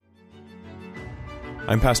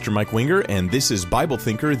I'm Pastor Mike Winger, and this is Bible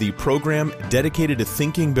Thinker, the program dedicated to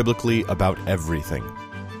thinking biblically about everything.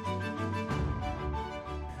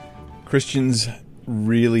 Christians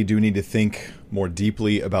really do need to think more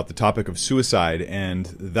deeply about the topic of suicide, and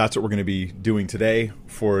that's what we're going to be doing today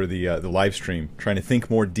for the live stream, trying to think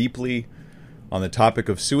more deeply on the topic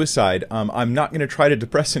of suicide. I'm not going to try to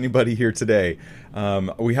depress anybody here today.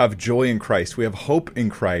 We have joy in Christ, we have hope in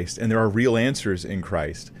Christ, and there are real answers in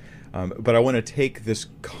Christ. But I want to take this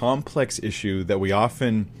complex issue that we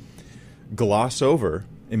often gloss over,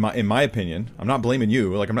 in my opinion. I'm not blaming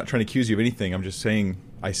you. I'm not trying to accuse you of anything. I'm just saying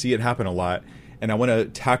I see it happen a lot, and I want to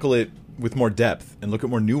tackle it with more depth and look at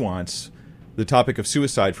more nuance, the topic of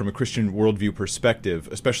suicide from a Christian worldview perspective,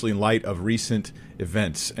 especially in light of recent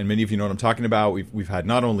events. And many of you know what I'm talking about. We've had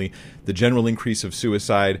not only the general increase of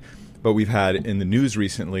suicide, but we've had in the news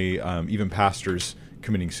recently even pastors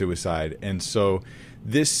committing suicide. And so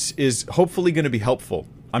this is hopefully going to be helpful.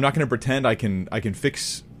 I'm not going to pretend I can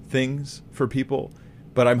fix things for people,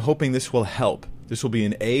 but I'm hoping this will help. This will be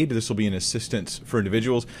an aid. This will be an assistance for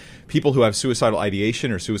individuals, people who have suicidal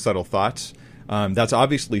ideation or suicidal thoughts. That's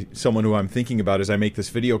obviously someone who I'm thinking about as I make this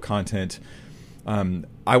video content.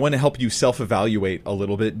 I want to help you self-evaluate a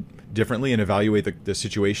little bit differently and evaluate the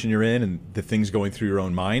situation you're in and the things going through your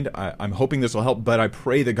own mind. I'm hoping this will help, but I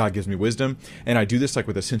pray that God gives me wisdom. And I do this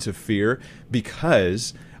with a sense of fear,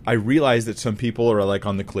 because I realize that some people are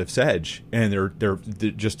on the cliff's edge, and they're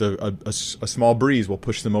just a small breeze will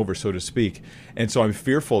push them over, so to speak. And so I'm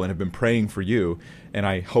fearful and have been praying for you, and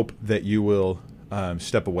I hope that you will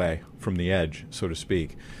step away from the edge, so to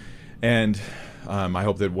speak. And I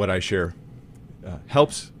hope that what I share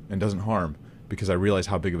helps and doesn't harm, because I realize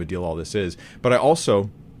how big of a deal all this is. But I also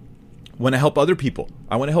want to help other people.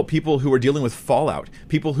 I want to help people who are dealing with fallout,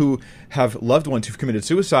 people who have loved ones who've committed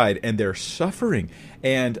suicide and they're suffering.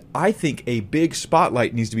 And I think a big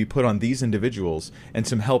spotlight needs to be put on these individuals and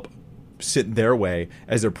some help sit their way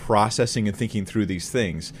as they're processing and thinking through these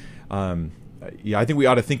things. I think we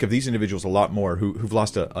ought to think of these individuals a lot more who've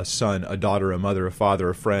lost a son, a daughter, a mother, a father,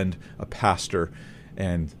 a friend, a pastor,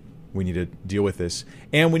 and we need to deal with this.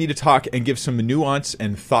 And we need to talk and give some nuance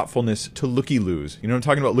and thoughtfulness to looky-loos. You know what I'm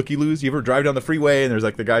talking about, looky-loos? You ever drive down the freeway and there's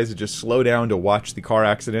the guys that just slow down to watch the car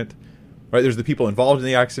accident? Right? There's the people involved in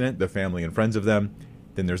the accident, the family and friends of them.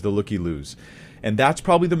 Then there's the looky-loos. And that's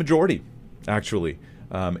probably the majority, actually,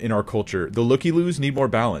 in our culture. The looky-loos need more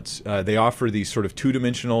balance. They offer these sort of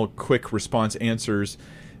two-dimensional, quick response answers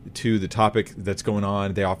to the topic that's going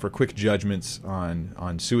on. They offer quick judgments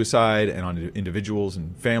on suicide and on individuals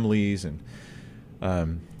and families, and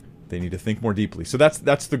they need to think more deeply. So that's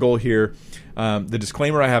the goal here. The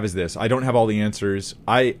disclaimer I have is this: I don't have all the answers.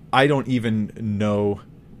 I don't even know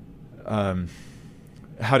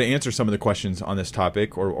how to answer some of the questions on this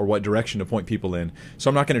topic, or what direction to point people in. So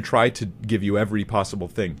I'm not going to try to give you every possible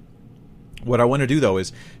thing. What I want to do, though,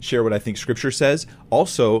 is share what I think Scripture says,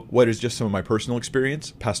 also what is just some of my personal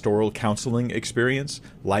experience, pastoral counseling experience,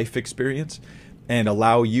 life experience, and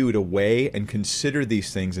allow you to weigh and consider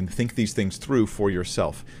these things and think these things through for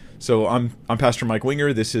yourself. So I'm Pastor Mike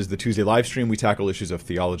Winger. This is the Tuesday live stream. We tackle issues of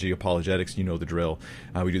theology, apologetics. You know the drill.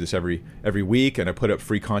 We do this every week, and I put up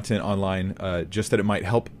free content online just that it might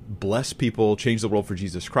help bless people, change the world for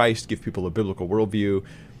Jesus Christ, give people a biblical worldview,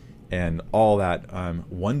 and all that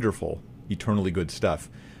wonderful, eternally good stuff.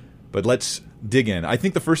 But let's dig in. I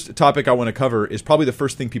think the first topic I want to cover is probably the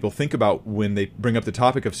first thing people think about when they bring up the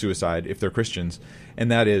topic of suicide, if they're Christians, and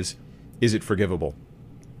that is it forgivable?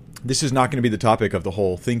 This is not going to be the topic of the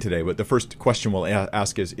whole thing today, but the first question we'll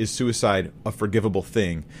ask is suicide a forgivable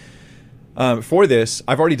thing? For this,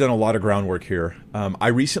 I've already done a lot of groundwork here. I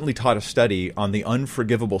recently taught a study on the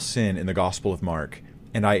unforgivable sin in the Gospel of Mark,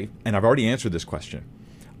 and I've already answered this question.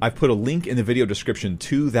 I've put a link in the video description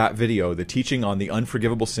to that video, the teaching on the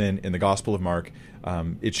unforgivable sin in the Gospel of Mark.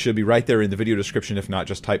 It should be right there in the video description. If not,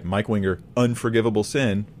 just type Mike Winger unforgivable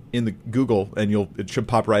sin in the Google, and it should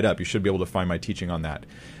pop right up. You should be able to find my teaching on that.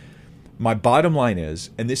 My bottom line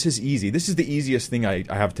is, and this is easy, this is the easiest thing I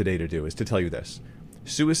have today to do, is to tell you this: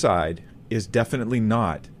 suicide is definitely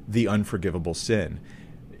not the unforgivable sin.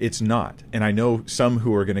 It's not. And I know some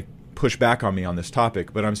who are going to push back on me on this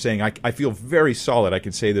topic, but I'm saying I feel very solid I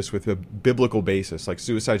can say this with a biblical basis.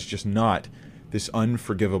 Suicide's just not this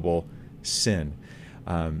unforgivable sin.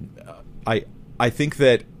 I think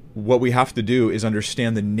that what we have to do is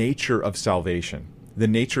understand the nature of salvation. The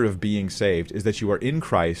nature of being saved is that you are in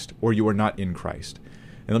Christ or you are not in Christ.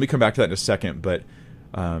 And let me come back to that in a second, but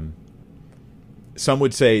some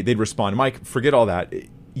would say, they'd respond, Mike, forget all that.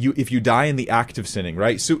 If you die in the act of sinning,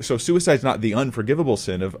 right? So suicide's not the unforgivable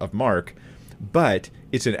sin of Mark, But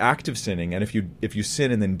it's an act of sinning, and if you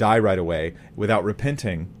sin and then die right away without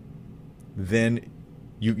repenting, then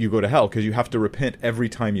you go to hell, because you have to repent every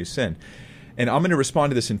time you sin. And I'm going to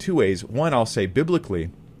respond to this in two ways. One, I'll say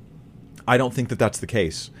biblically, I don't think that that's the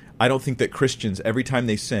case. I don't think that Christians, every time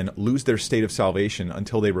they sin, lose their state of salvation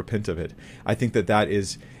until they repent of it. I think that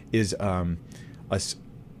is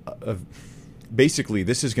basically,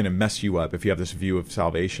 this is going to mess you up. If you have this view of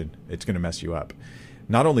salvation, it's going to mess you up.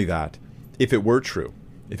 Not only that, if it were true,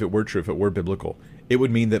 if it were biblical, it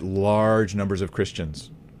would mean that large numbers of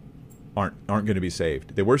Christians aren't going to be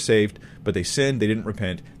saved. They were saved, but they sinned, they didn't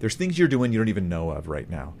repent. There's things you're doing you don't even know of right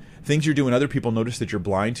now. Things you're doing other people notice that you're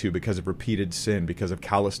blind to because of repeated sin, because of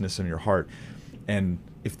callousness in your heart. And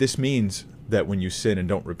if this means that when you sin and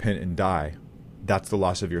don't repent and die, that's the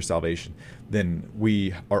loss of your salvation, then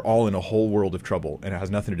we are all in a whole world of trouble, and it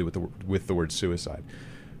has nothing to do with the word suicide.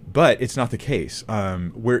 But it's not the case.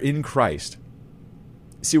 We're in Christ.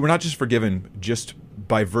 See, we're not just forgiven just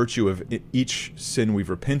by virtue of each sin we've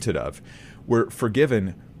repented of. We're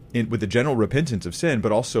forgiven with the general repentance of sin,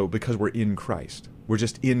 but also because we're in Christ. We're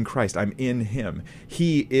just in Christ. I'm in Him.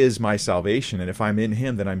 He is my salvation, and if I'm in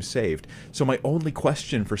Him, then I'm saved. So my only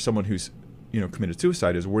question for someone who's committed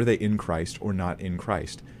suicide is, were they in Christ or not in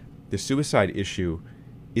Christ? The suicide issue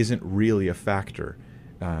isn't really a factor.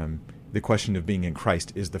 The question of being in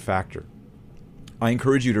Christ is the factor. I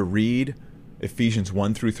encourage you to read Ephesians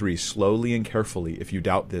 1 through 3 slowly and carefully if you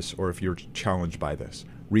doubt this or if you're challenged by this.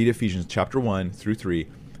 Read Ephesians chapter 1 through 3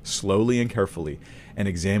 slowly and carefully and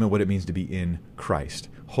examine what it means to be in Christ,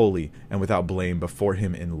 holy and without blame before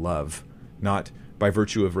Him in love, not by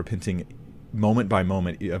virtue of repenting moment by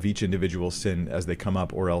moment of each individual sin as they come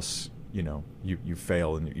up, or else you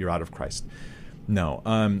fail and you're out of Christ. No,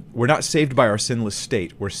 we're not saved by our sinless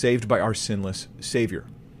state. We're saved by our sinless Savior.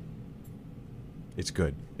 It's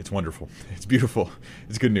good. It's wonderful. It's beautiful.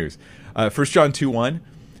 It's good news. 1 John 2:1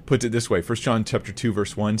 puts it this way. 1 John chapter 2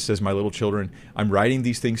 verse 1 says, "My little children, I'm writing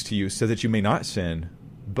these things to you so that you may not sin.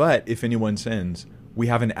 But if anyone sins, we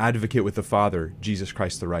have an advocate with the Father, Jesus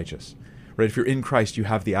Christ the righteous." Right? If you're in Christ, you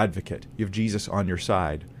have the advocate. You have Jesus on your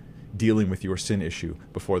side, dealing with your sin issue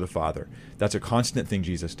before the Father. That's a constant thing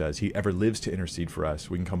Jesus does. He ever lives to intercede for us.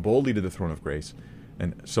 We can come boldly to the throne of grace,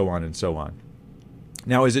 and so on and so on.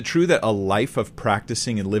 Now, is it true that a life of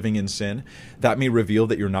practicing and living in sin, that may reveal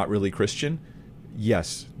that you're not really Christian?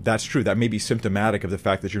 Yes, that's true. That may be symptomatic of the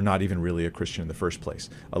fact that you're not even really a Christian in the first place.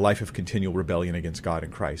 A life of continual rebellion against God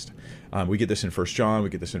and Christ. We get this in 1 John, we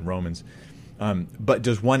get this in Romans. But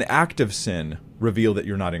does one act of sin reveal that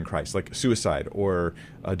you're not in Christ, like suicide or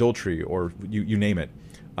adultery or you name it?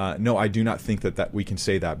 No, I do not think that we can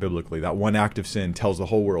say that biblically. That one act of sin tells the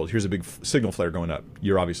whole world, here's a big signal flare going up.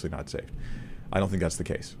 You're obviously not saved. I don't think that's the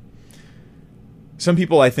case. Some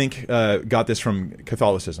people, I think, got this from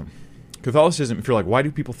Catholicism. Catholicism, if you're like, why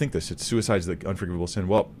do people think this? Suicide is the unforgivable sin.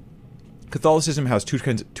 Well, Catholicism has two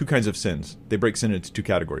kinds of sins. They break sin into two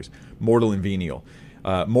categories, mortal and venial.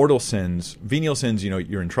 Mortal sins, venial sins,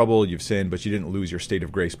 you're in trouble, you've sinned, but you didn't lose your state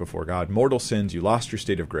of grace before God. Mortal sins, you lost your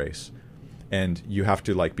state of grace, and you have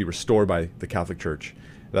to be restored by the Catholic Church.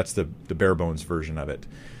 That's the bare bones version of it.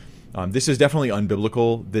 This is definitely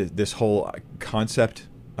unbiblical. This whole concept,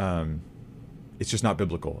 it's just not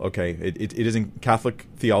biblical. Okay, it isn't Catholic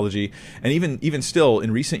theology, and even still,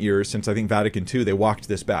 in recent years, since I think Vatican II, they walked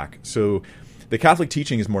this back. So the Catholic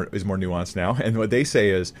teaching is more nuanced now, and what they say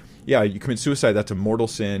is, yeah, you commit suicide, that's a mortal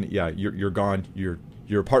sin. Yeah, you're gone. You're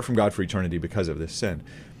apart from God for eternity because of this sin.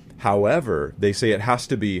 However, they say it has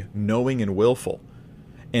to be knowing and willful.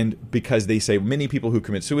 And because they say many people who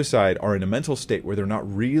commit suicide are in a mental state where they're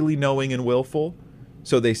not really knowing and willful,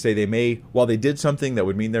 so they say they may, while they did something that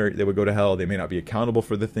would mean they would go to hell, they may not be accountable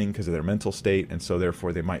for the thing because of their mental state, and so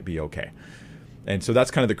therefore they might be okay. And so that's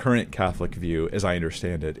kind of the current Catholic view, as I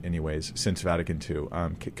understand it anyways, since Vatican II.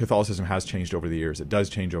 Catholicism has changed over the years. It does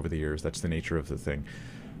change over the years. That's the nature of the thing.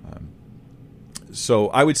 So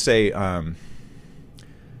I would say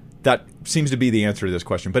that seems to be the answer to this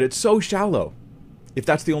question. But it's so shallow. If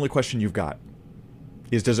that's the only question you've got,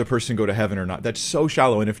 is does a person go to heaven or not? That's so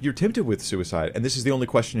shallow. And if you're tempted with suicide, and this is the only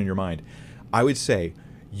question in your mind, I would say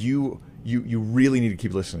you really need to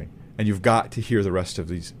keep listening. And you've got to hear the rest of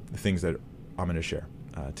the things that I'm going to share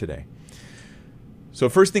today. So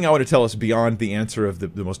first thing I want to tell us beyond the answer of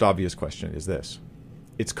the most obvious question is this.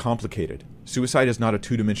 It's complicated. Suicide is not a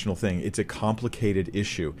two-dimensional thing. It's a complicated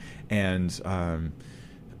issue. And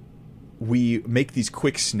we make these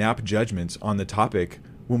quick snap judgments on the topic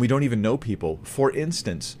when we don't even know people. For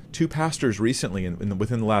instance, two pastors recently,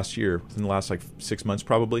 within the last year, within the last 6 months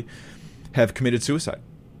probably, have committed suicide.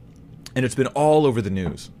 And it's been all over the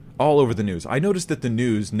news. all over the news. I noticed that the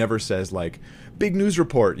news never says like, big news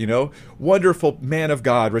report, wonderful man of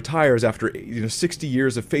God retires after 60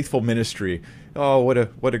 years of faithful ministry. Oh, what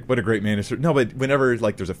a great minister. No, but whenever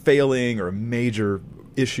like there's a failing or a major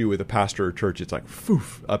issue with a pastor or church, it's like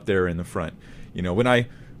poof up there in the front.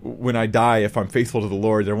 When I die, if I'm faithful to the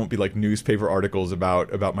Lord, there won't be like newspaper articles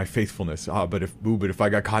about my faithfulness. But if I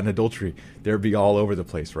got caught in adultery, there'd be all over the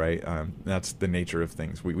place, right? That's the nature of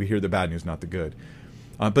things. We hear the bad news, not the good.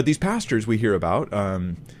 But these pastors we hear about,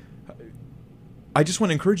 I just want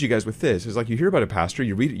to encourage you guys with this. It's like you hear about a pastor,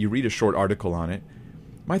 you read a short article on it.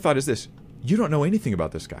 My thought is this: you don't know anything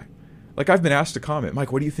about this guy. Like I've been asked to comment,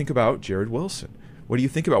 Mike, what do you think about Jared Wilson? What do you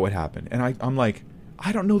think about what happened? And I'm like,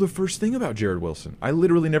 I don't know the first thing about Jared Wilson. I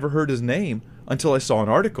literally never heard his name until I saw an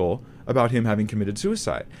article about him having committed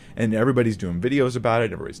suicide. And everybody's doing videos about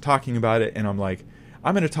it, everybody's talking about it, and I'm like,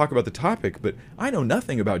 I'm going to talk about the topic, but I know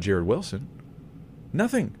nothing about Jared Wilson.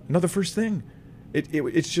 Nothing. Not the first thing.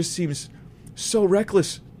 It just seems so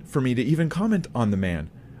reckless for me to even comment on the man.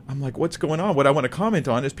 I'm like, what's going on? What I want to comment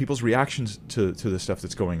on is people's reactions to the stuff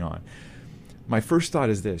that's going on. My first thought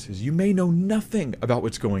is this, is you may know nothing about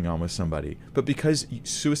what's going on with somebody, but because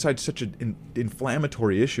suicide's such an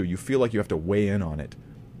inflammatory issue, you feel like you have to weigh in on it.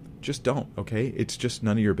 Just don't, okay? It's just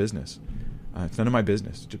none of your business. It's none of my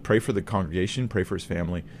business. Just pray for the congregation, pray for his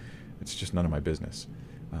family. It's just none of my business.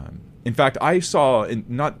 In fact, I saw,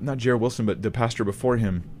 not Jared Wilson, but the pastor before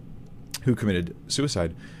him who committed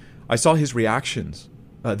suicide, I saw his reactions,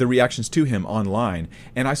 the reactions to him online,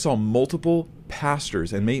 and I saw multiple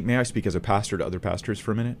pastors, and may I speak as a pastor to other pastors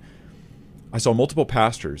for a minute? I saw multiple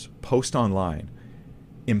pastors post online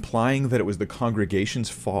implying that it was the congregation's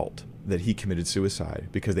fault that he committed suicide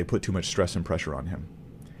because they put too much stress and pressure on him.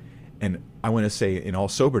 And I want to say in all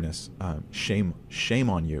soberness, shame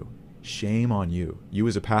on you. Shame on you. You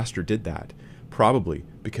as a pastor did that, probably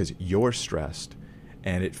because you're stressed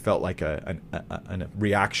and it felt like a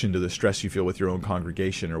reaction to the stress you feel with your own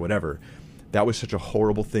congregation or whatever. That was such a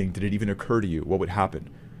horrible thing. Did it even occur to you what would happen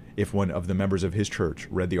if one of the members of his church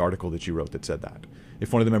read the article that you wrote that said that?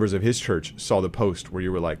 If one of the members of his church saw the post where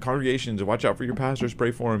you were like, congregations, watch out for your pastors,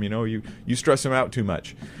 pray for them, you stress them out too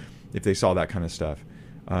much. If they saw that kind of stuff,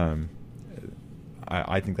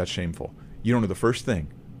 I think that's shameful. You don't know the first thing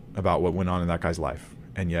about what went on in that guy's life,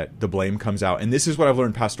 and yet the blame comes out. And this is what I've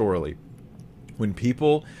learned pastorally. When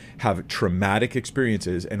people have traumatic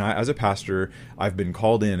experiences, and I, as a pastor, I've been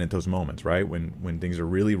called in at those moments, right? When things are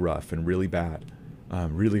really rough and really bad,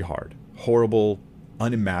 really hard, horrible,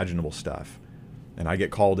 unimaginable stuff, and I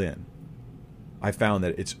get called in, I found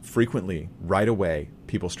that it's frequently, right away,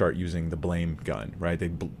 people start using the blame gun, right?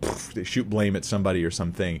 They shoot blame at somebody or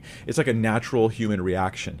something. It's like a natural human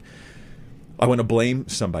reaction. I want to blame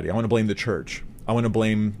somebody. I want to blame the church. I want to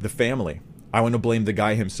blame the family. I want to blame the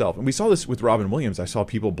guy himself. And we saw this with Robin Williams. I saw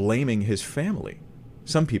people blaming his family,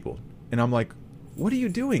 some people. And I'm like, what are you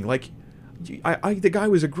doing? Like, the guy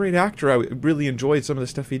was a great actor. I really enjoyed some of the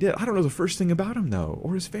stuff he did. I don't know the first thing about him, though,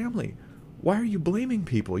 or his family. Why are you blaming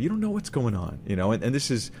people? You don't know what's going on, And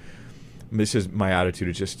this is my attitude.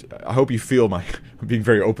 It's just, I hope you feel I'm being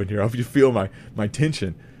very open here. I hope you feel my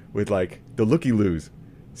tension with like the looky-loos.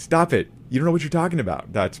 Stop it. You don't know what you're talking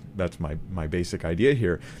about. That's my basic idea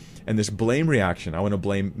here. And this blame reaction,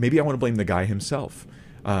 maybe I want to blame the guy himself.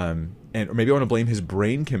 Or maybe I want to blame his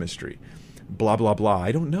brain chemistry. Blah, blah, blah.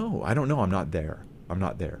 I don't know. I'm not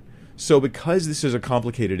there. So because this is a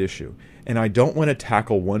complicated issue, and I don't want to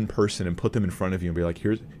tackle one person and put them in front of you and be like,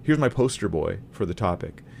 here's my poster boy for the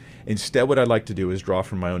topic. Instead, what I'd like to do is draw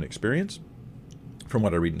from my own experience, from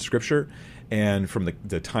what I read in Scripture, and from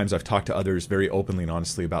the times I've talked to others very openly and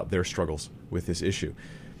honestly about their struggles with this issue.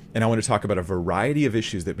 And I want to talk about a variety of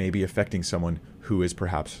issues that may be affecting someone who is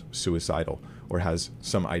perhaps suicidal or has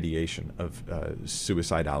some ideation of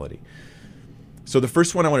suicidality. So the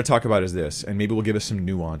first one I want to talk about is this, and maybe we'll give us some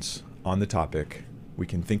nuance on the topic. We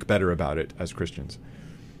can think better about it as Christians.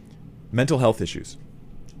 Mental health issues.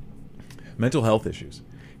 Mental health issues.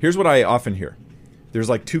 Here's what I often hear. There's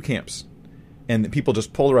like two camps, and people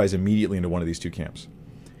just polarize immediately into one of these two camps.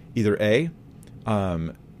 Either A,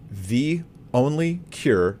 the only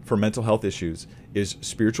cure for mental health issues is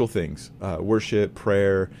spiritual things, worship,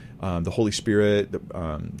 prayer, the Holy Spirit,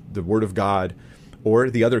 the Word of God, or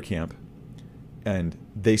the other camp. And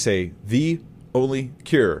they say the only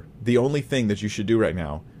cure, the only thing that you should do right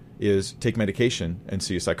now is take medication and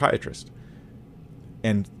see a psychiatrist.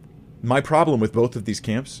 And my problem with both of these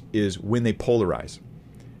camps is when they polarize.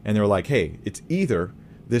 And they're like, hey, it's either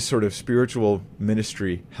this sort of spiritual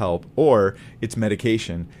ministry help or it's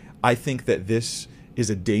medication. I think that this is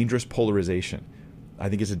a dangerous polarization. I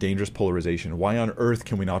think it's a dangerous polarization. Why on earth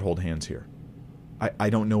can we not hold hands here? I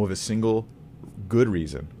don't know of a single good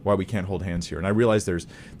reason why we can't hold hands here. And I realize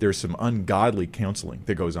there's some ungodly counseling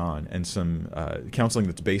that goes on, and some counseling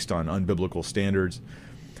that's based on unbiblical standards.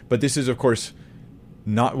 But this is, of course,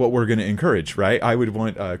 not what we're going to encourage, right? I would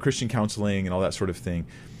want Christian counseling and all that sort of thing.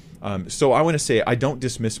 So I want to say I don't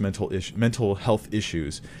dismiss mental health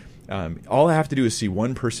issues. All I have to do is see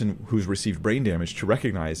one person who's received brain damage to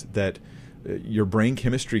recognize that your brain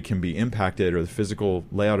chemistry can be impacted, or the physical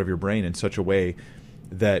layout of your brain, in such a way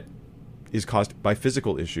that is caused by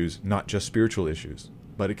physical issues, not just spiritual issues.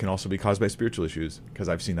 But it can also be caused by spiritual issues, because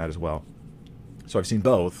I've seen that as well. So I've seen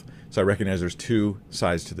both. So I recognize there's two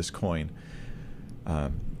sides to this coin. I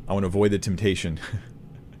want to avoid the temptation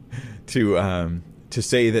to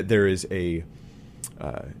say that there is a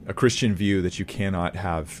Christian view that you cannot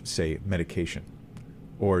have, say, medication,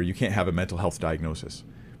 or you can't have a mental health diagnosis.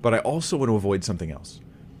 But I also want to avoid something else.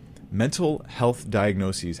 Mental health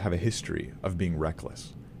diagnoses have a history of being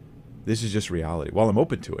reckless. This is just reality. While I'm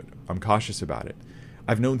open to it, I'm cautious about it.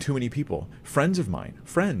 I've known too many people, friends of mine,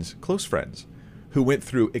 close friends, who went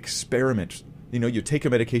through experiments. You know, you take a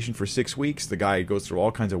medication for 6 weeks, the guy goes through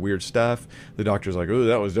all kinds of weird stuff. The doctor's like, oh,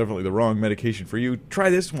 that was definitely the wrong medication for you. Try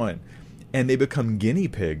this one. And they become guinea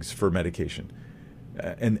pigs for medication.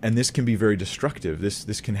 And this can be very destructive.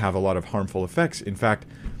 This can have a lot of harmful effects. In fact,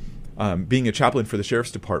 being a chaplain for the sheriff's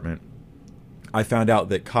department, I found out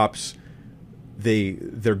that cops,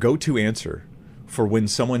 their go-to answer for when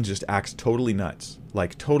someone just acts totally nuts,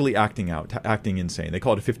 like totally acting insane, they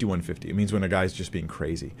call it a 5150. It means when a guy's just being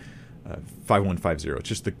crazy. 5150. It's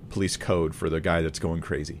just the police code for the guy that's going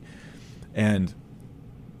crazy. And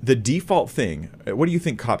the default thing, what do you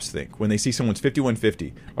think cops think when they see someone's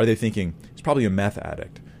 5150? Are they thinking, he's probably a meth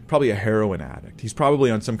addict, probably a heroin addict, he's probably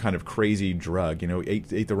on some kind of crazy drug,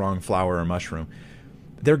 ate the wrong flower or mushroom?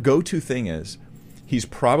 Their go-to thing is, he's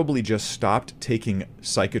probably just stopped taking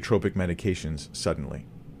psychotropic medications suddenly.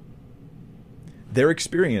 Their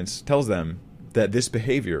experience tells them that this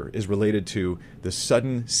behavior is related to the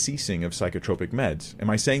sudden ceasing of psychotropic meds. Am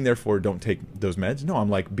I saying, therefore, don't take those meds? No, I'm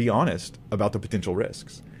like, be honest about the potential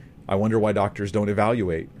risks. I wonder why doctors don't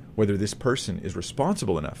evaluate whether this person is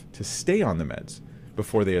responsible enough to stay on the meds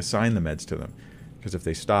before they assign the meds to them. Because if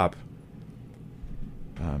they stop,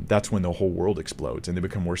 that's when the whole world explodes and they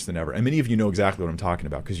become worse than ever. And many of you know exactly what I'm talking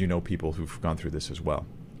about, because you know people who've gone through this as well.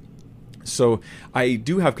 So I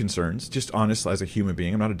do have concerns, just honest as a human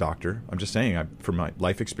being. I'm not a doctor. I'm just saying, from my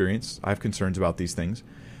life experience, I have concerns about these things.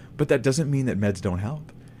 But that doesn't mean that meds don't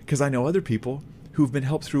help. Because I know other people who've been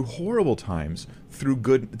helped through horrible times through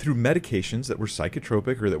medications that were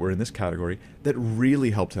psychotropic or that were in this category that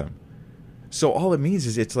really helped them. So all it means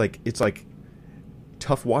is it's like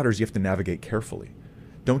tough waters you have to navigate carefully.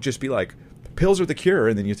 Don't just be like, pills are the cure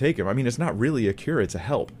and then you take them. I mean, it's not really a cure. It's a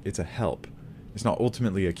help. It's a help. It's not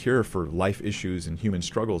ultimately a cure for life issues and human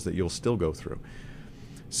struggles that you'll still go through.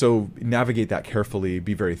 So navigate that carefully.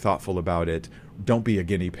 Be very thoughtful about it. Don't be a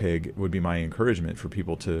guinea pig would be my encouragement for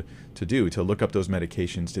people to look up those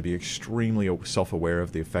medications, to be extremely self-aware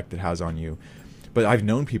of the effect it has on you. But I've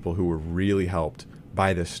known people who were really helped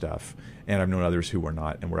by this stuff, and I've known others who were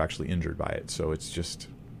not and were actually injured by it. So it's just,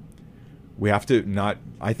 we have to not,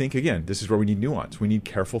 I think, again, this is where we need nuance. We need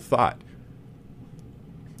careful thought.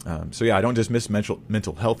 So yeah, I don't dismiss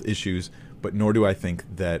mental health issues, but nor do I think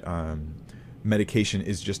that medication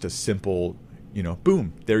is just a simple,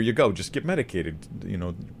 boom, there you go, just get medicated,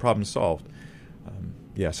 problem solved.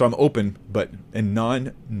 So I'm open, and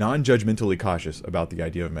non-judgmentally cautious about the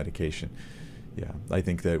idea of medication. Yeah, I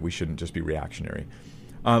think that we shouldn't just be reactionary.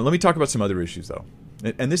 Let me talk about some other issues, though.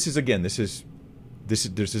 And this isn't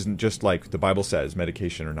just like the Bible says,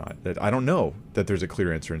 medication or not. That I don't know that there's a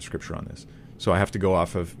clear answer in Scripture on this. So I have to go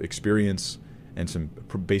off of experience and some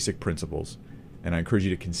basic principles. And I encourage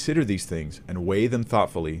you to consider these things and weigh them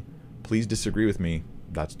thoughtfully. Please disagree with me.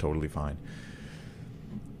 That's totally fine.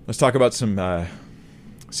 Let's talk about some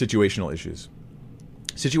situational issues.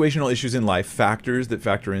 Situational issues in life, factors that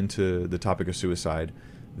factor into the topic of suicide,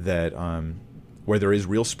 that where there is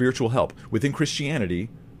real spiritual help. Within Christianity,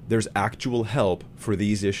 there's actual help for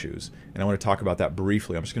these issues. And I want to talk about that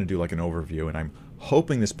briefly. I'm just going to do like an overview, and I'm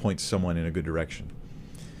hoping this points someone in a good direction.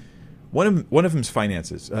 One of them is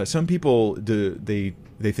finances. Some people, they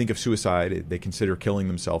think of suicide, they consider killing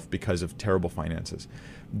themselves because of terrible finances.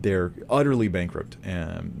 They're utterly bankrupt,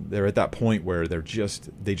 and they're at that point where they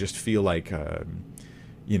just feel like, they're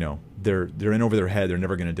in over their head, they're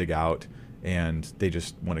never going to dig out, and they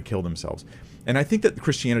just want to kill themselves. And I think that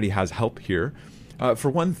Christianity has help here. For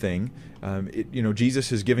one thing,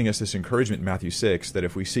 Jesus is giving us this encouragement in Matthew 6 that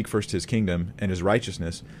if we seek first his kingdom and his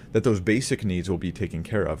righteousness, that those basic needs will be taken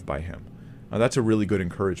care of by him. That's a really good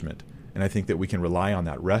encouragement. And I think that we can rely on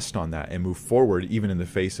that, rest on that, and move forward even in the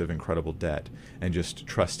face of incredible debt and just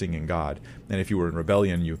trusting in God. And if you were in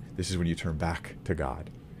rebellion, this is when you turn back to God.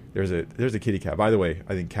 There's a kitty cat. By the way,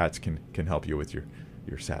 I think cats can help you with your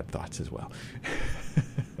sad thoughts as well.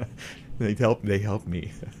 They help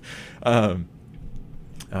me.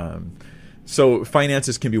 So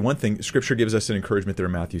finances can be one thing. Scripture gives us an encouragement there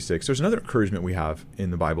in Matthew 6. There's another encouragement we have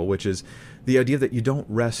in the Bible, which is the idea that you don't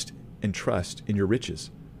rest and trust in your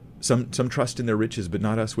riches. Some trust in their riches, but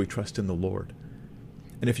not us. We trust in the Lord.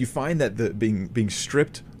 And if you find that being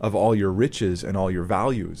stripped of all your riches and all your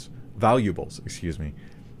valuables,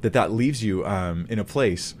 that leaves you in a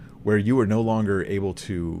place where you are no longer able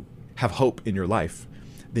to have hope in your life,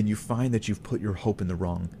 then you find that you've put your hope in the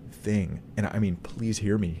wrong thing. And I mean, please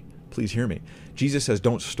hear me. Please hear me. Jesus says,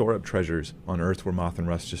 don't store up treasures on earth where moth and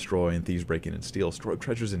rust destroy and thieves break in and steal. Store up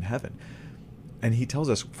treasures in heaven. And he tells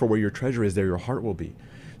us, for where your treasure is, there your heart will be.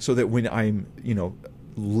 So that when I'm,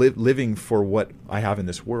 living for what I have in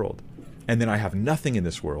this world, and then I have nothing in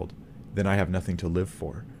this world, then I have nothing to live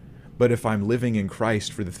for. But if I'm living in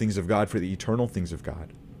Christ for the things of God, for the eternal things of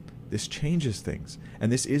God, this changes things.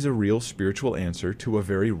 And this is a real spiritual answer to a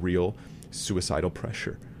very real suicidal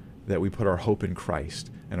pressure, that we put our hope in Christ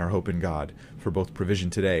and our hope in God for both provision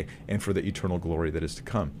today and for the eternal glory that is to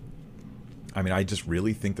come. I mean, I just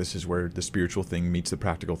really think this is where the spiritual thing meets the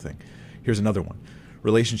practical thing. Here's another one.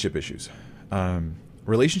 Relationship issues.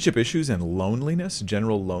 Relationship issues and loneliness,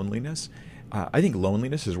 general loneliness. I think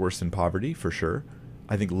loneliness is worse than poverty, for sure.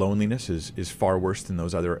 I think loneliness is far worse than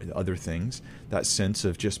those other things. That sense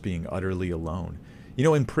of just being utterly alone.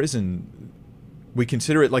 In prison, we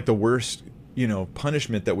consider it like the worst,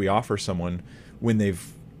 punishment that we offer someone when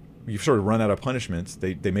you've sort of run out of punishments.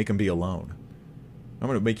 They make them be alone. I'm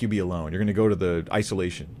going to make you be alone. You're going to go to the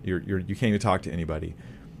isolation. You can't even talk to anybody.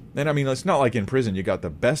 And I mean, it's not like in prison you got the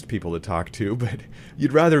best people to talk to, but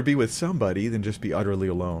you'd rather be with somebody than just be utterly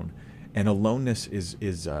alone. And aloneness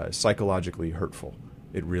is psychologically hurtful.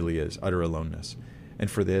 It really is, utter aloneness.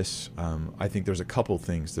 And for this, I think there's a couple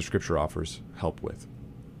things the Scripture offers help with.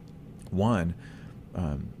 One,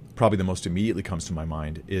 probably the most immediately comes to my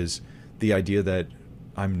mind, is the idea that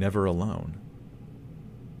I'm never alone.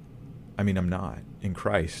 I mean, I'm not. In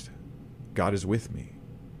Christ, God is with me.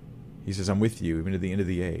 He says, I'm with you even to the end of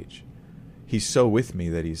the age. He's so with me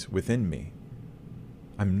that he's within me.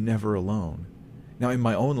 I'm never alone. Now, in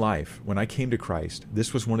my own life, when I came to Christ,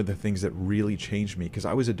 this was one of the things that really changed me, because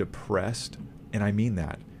I was a depressed, and I mean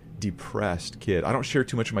that, depressed kid. I don't share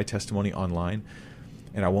too much of my testimony online,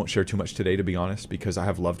 and I won't share too much today, to be honest, because I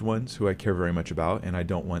have loved ones who I care very much about, and I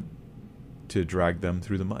don't want to drag them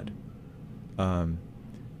through the mud.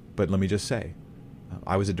 But let me just say,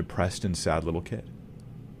 I was a depressed and sad little kid.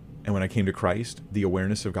 And when I came to Christ, the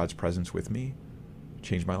awareness of God's presence with me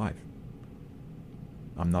changed my life.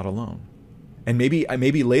 I'm not alone. And maybe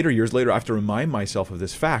years later, I have to remind myself of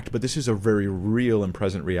this fact, but this is a very real and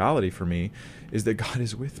present reality for me, is that God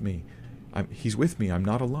is with me. He's with me. I'm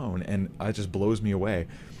not alone. And it just blows me away.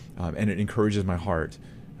 And it encourages my heart.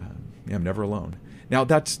 I'm never alone. Now,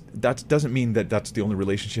 that doesn't mean that that's the only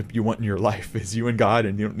relationship you want in your life, is you and God,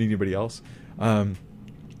 and you don't need anybody else.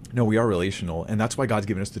 No, we are relational, and that's why God's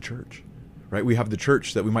given us the church, right? We have the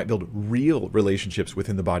church that we might build real relationships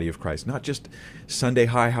within the body of Christ, not just Sunday,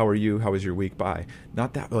 hi, how are you? How was your week? Bye.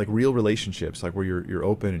 Not that, but like real relationships, like where you're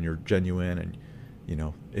open and you're genuine, and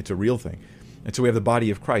it's a real thing. And so we have the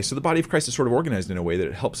body of Christ. So the body of Christ is sort of organized in a way that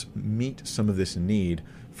it helps meet some of this need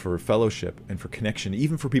for fellowship and for connection,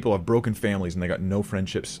 even for people who have broken families and they got no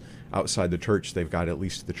friendships outside the church. They've got at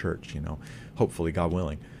least the church, hopefully, God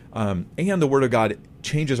willing. And the Word of God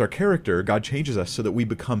changes our character. God changes us so that we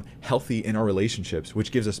become healthy in our relationships,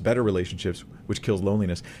 which gives us better relationships, which kills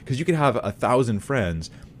loneliness. Because you can have 1,000 friends,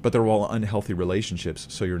 but they're all unhealthy relationships,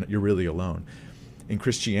 so you're really alone. In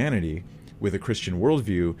Christianity, with a Christian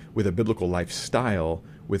worldview, with a biblical lifestyle,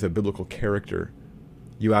 with a biblical character,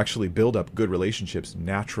 you actually build up good relationships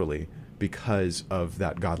naturally because of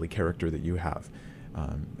that godly character that you have.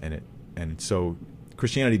 And so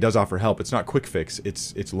Christianity does offer help. It's not quick fix.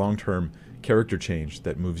 It's long-term character change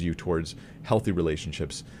that moves you towards healthy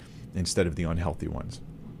relationships instead of the unhealthy ones.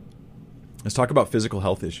 Let's talk about physical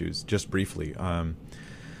health issues just briefly.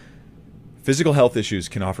 Physical health issues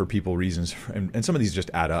can offer people reasons, and some of these just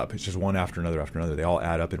add up. It's just one after another after another. They all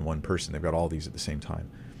add up in one person. They've got all these at the same time.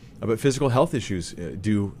 But physical health issues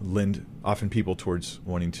do lend often people towards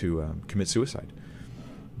wanting to commit suicide.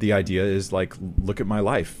 the idea is like, look at my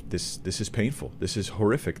life. This is painful. This is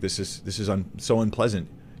horrific. This is so unpleasant.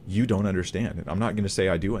 You don't understand. And I'm not going to say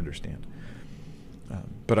I do understand.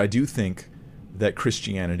 But I do think that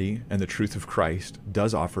Christianity and the truth of Christ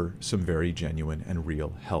does offer some very genuine and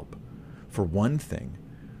real help. For one thing,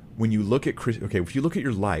 when you look at if you look at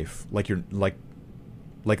your life like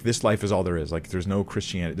this life is all there is, like there's no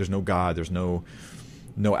Christianity, there's no God, there's no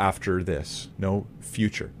after this, no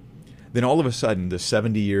future, then all of a sudden the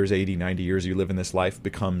 70 years, 80, 90 years you live in this life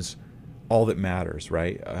becomes all that matters,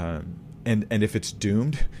 right? And if it's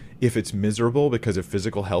doomed, if it's miserable because of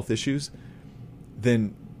physical health issues,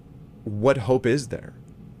 then what hope is there?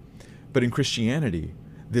 But in Christianity,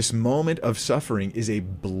 this moment of suffering is a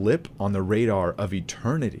blip on the radar of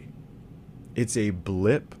eternity. It's a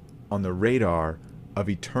blip on the radar of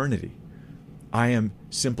eternity. I am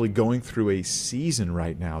simply going through a season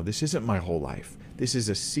right now. This isn't my whole life. This is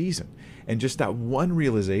a season. And just that one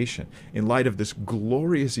realization, in light of this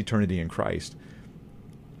glorious eternity in Christ,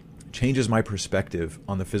 changes my perspective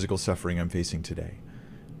on the physical suffering I'm facing today.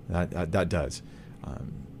 That does.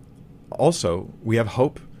 Also, we have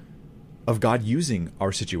hope of God using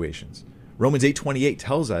our situations. Romans 8:28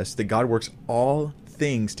 tells us that God works all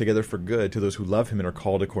things together for good to those who love him and are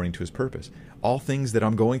called according to his purpose. All things that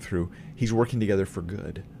I'm going through, he's working together for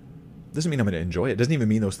good. Doesn't mean I'm going to enjoy it. Doesn't even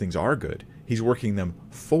mean those things are good. He's working them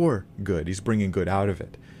for good. He's bringing good out of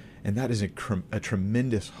it. And that is a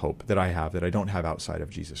tremendous hope that I have that I don't have outside of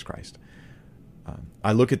Jesus Christ.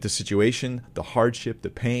 I look at the situation, the hardship, the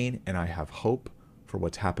pain, and I have hope for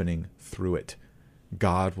what's happening through it.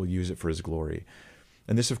 God will use it for his glory.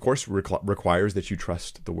 And this, of course, requires that you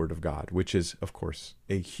trust the word of God, which is, of course,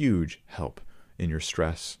 a huge help in your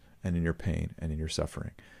stress and in your pain and in your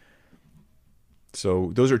suffering.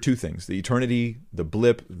 So those are two things: the eternity, the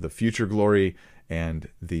blip, the future glory, and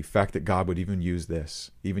the fact that God would even use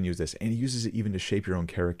this, and he uses it even to shape your own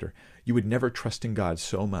character. You would never trust in God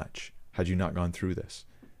so much had you not gone through this.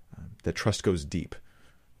 That trust goes deep.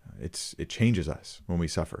 It changes us when we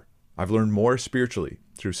suffer. I've learned more spiritually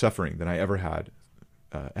through suffering than I ever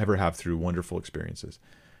have through wonderful experiences.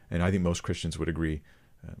 And I think most Christians would agree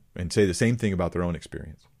and say the same thing about their own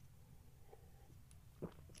experience.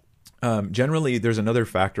 Generally, there's another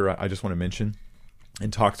factor I just want to mention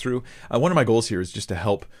and talk through. One of my goals here is just to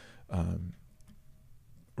help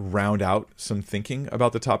round out some thinking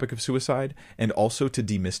about the topic of suicide and also to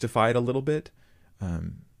demystify it a little bit.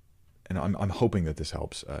 And I'm hoping that this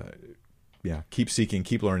helps. Keep seeking,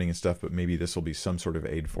 keep learning and stuff, but maybe this will be some sort of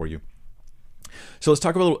aid for you. So let's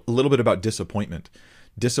talk a little bit about disappointment.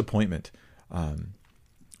 Disappointment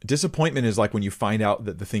is like when you find out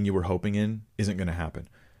that the thing you were hoping in isn't going to happen.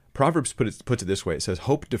 Proverbs puts it this way. It says,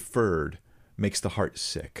 hope deferred makes the heart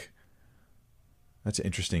sick. That's an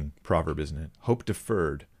interesting proverb, isn't it? Hope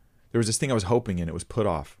deferred. There was this thing I was hoping in, it was put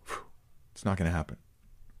off. It's not going to happen.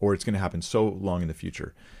 Or it's going to happen so long in the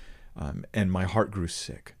future. And my heart grew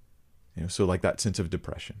sick. So like that sense of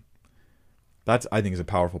depression. That's, I think, is a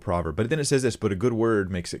powerful proverb. But then it says this, but a good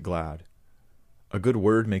word makes it glad. A good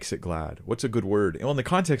word makes it glad. What's a good word? Well, in the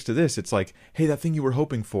context of this, it's like, hey, that thing you were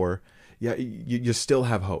hoping for, you still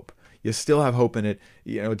have hope. You still have hope in it.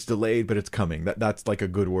 It's delayed, but it's coming. That's like a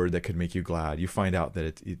good word that could make you glad. You find out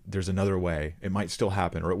that there's another way. It might still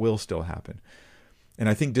happen, or it will still happen. And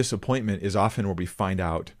I think disappointment is often where we find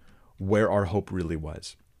out where our hope really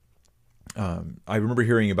was. I remember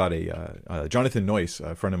hearing about Jonathan Noyce,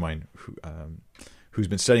 a friend of mine who's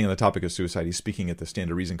been studying on the topic of suicide. He's speaking at the Stand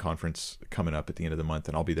to Reason conference coming up at the end of the month,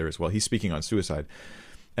 and I'll be there as well. He's speaking on suicide.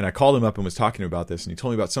 And I called him up and was talking about this, and he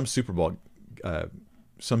told me about some Super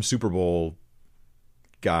Bowl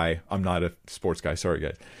guy. I'm not a sports guy, sorry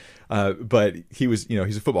guys. But he was,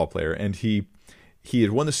 he's a football player, and he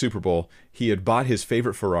had won the Super Bowl. He had bought his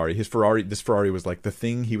favorite Ferrari. This Ferrari was like the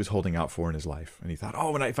thing he was holding out for in his life. And he thought,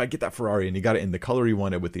 if I get that Ferrari, and he got it in the color he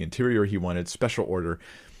wanted with the interior he wanted, special order.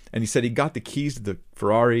 And he said he got the keys to the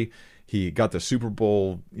Ferrari. He got the Super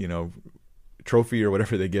Bowl, trophy or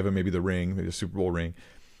whatever they give him, maybe the ring, maybe the Super Bowl ring.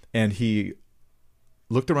 And he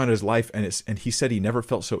looked around his life and he said he never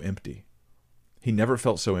felt so empty. He never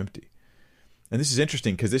felt so empty. And this is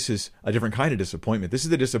interesting because this is a different kind of disappointment. This is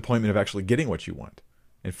the disappointment of actually getting what you want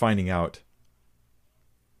and finding out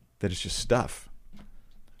that it's just stuff.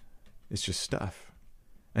 It's just stuff.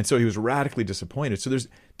 And so he was radically disappointed. So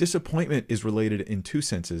disappointment is related in two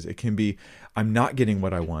senses. It can be, I'm not getting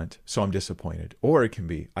what I want, so I'm disappointed. Or it can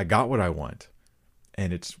be, I got what I want,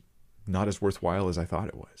 and it's not as worthwhile as I thought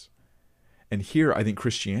it was. And here, I think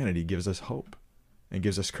Christianity gives us hope and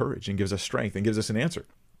gives us courage and gives us strength and gives us an answer.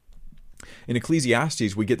 In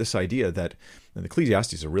Ecclesiastes, we get this idea that, and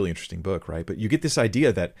Ecclesiastes is a really interesting book, right? But you get this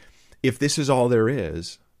idea that if this is all there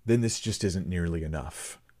is, then this just isn't nearly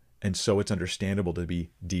enough. And so it's understandable to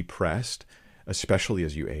be depressed, especially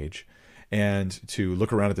as you age, and to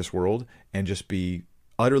look around at this world and just be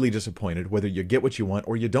utterly disappointed. Whether you get what you want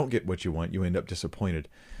or you don't get what you want, you end up disappointed.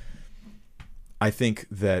 I think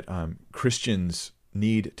that Christians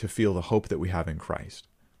need to feel the hope that we have in Christ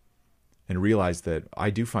and realize that I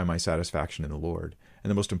do find my satisfaction in the Lord. And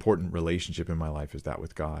the most important relationship in my life is that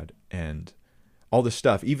with God. And all this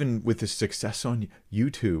stuff, even with this success on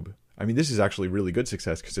YouTube, I mean, this is actually really good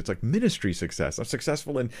success because it's like ministry success. I'm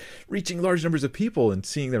successful in reaching large numbers of people and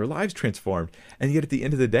seeing their lives transformed. And yet at the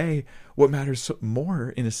end of the day, what matters more,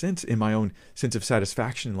 in a sense, in my own sense of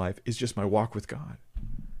satisfaction in life is just my walk with God.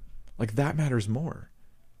 Like that matters more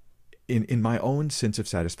in my own sense of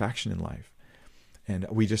satisfaction in life. And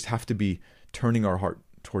we just have to be turning our heart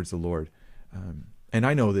towards the Lord. And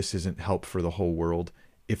I know this isn't help for the whole world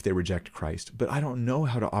if they reject Christ, but I don't know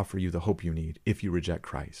how to offer you the hope you need if you reject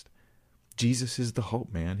Christ. Jesus is the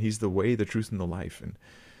hope, man. He's the way, the truth, and the life. And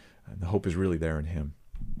the hope is really there in him.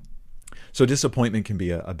 So disappointment can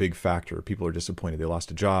be a big factor. People are disappointed. They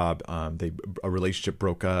lost a job. A relationship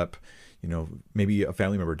broke up. Maybe a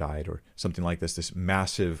family member died or something like this. This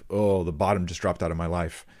massive, the bottom just dropped out of my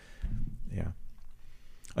life. Yeah.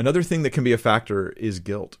 Another thing that can be a factor is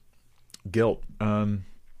guilt. Guilt.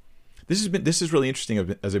 This is really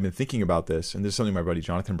interesting as I've been thinking about this, and this is something my buddy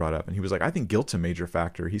Jonathan brought up, and he was like, I think guilt's a major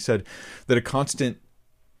factor. He said that a constant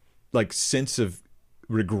sense of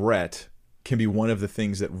regret can be one of the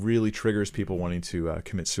things that really triggers people wanting to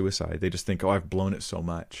commit suicide. They just think, I've blown it so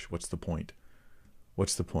much. What's the point?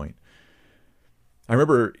 What's the point? I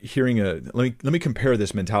remember hearing let me compare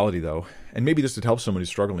this mentality though, and maybe this would help someone who's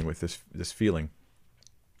struggling with this feeling.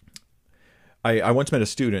 I once met a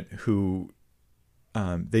student who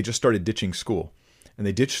they just started ditching school, and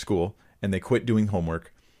they ditched school and they quit doing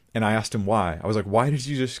homework. And I asked him why. I was like, why did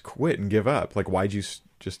you just quit and give up? Like, why'd you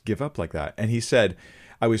just give up like that? And he said,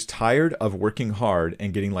 I was tired of working hard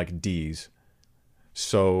and getting like D's.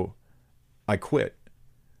 So I quit.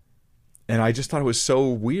 And I just thought it was so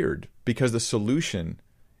weird because the solution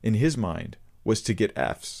in his mind was to get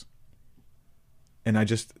F's. And I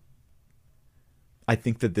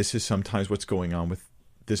think that this is sometimes what's going on with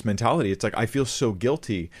this mentality. It's like, I feel so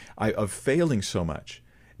guilty of failing so much.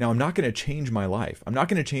 Now, I'm not going to change my life. I'm not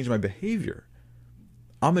going to change my behavior.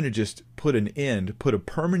 I'm going to just put a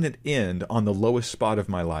permanent end on the lowest spot of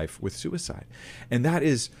my life with suicide. And that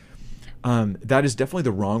is definitely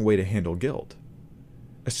the wrong way to handle guilt,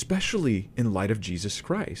 especially in light of Jesus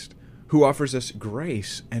Christ, who offers us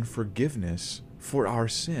grace and forgiveness for our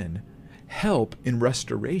sin, help in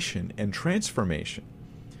restoration and transformation.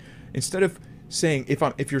 Instead of saying,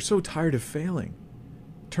 if you're so tired of failing,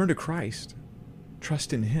 turn to Christ,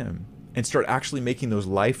 trust in him, and start actually making those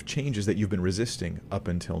life changes that you've been resisting up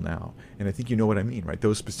until now. And I think you know what I mean, right?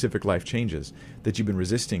 Those specific life changes that you've been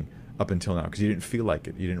resisting up until now because you didn't feel like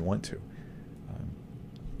it, you didn't want to.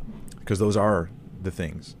 Because those are the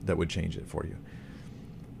things that would change it for you.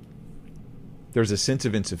 There's a sense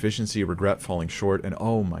of insufficiency, regret, falling short, and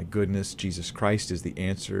oh my goodness, Jesus Christ is the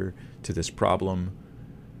answer to this problem.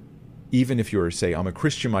 Even if you were to say, I'm a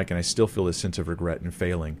Christian, Mike, and I still feel this sense of regret and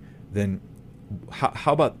failing, then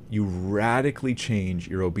how about you radically change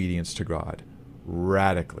your obedience to God?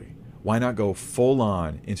 Radically. Why not go full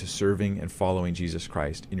on into serving and following Jesus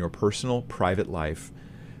Christ in your personal, private life,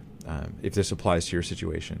 if this applies to your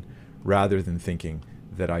situation, rather than thinking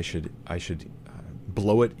that I should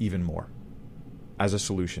blow it even more as a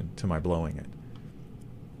solution to my blowing it.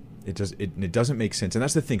 It doesn't make sense. And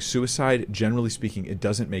that's the thing. Suicide, generally speaking, it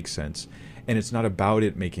doesn't make sense. And it's not about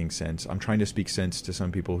it making sense. I'm trying to speak sense to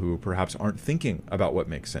some people who perhaps aren't thinking about what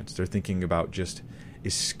makes sense. They're thinking about just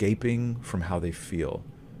escaping from how they feel.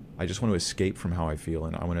 I just want to escape from how I feel.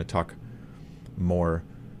 And I want to talk more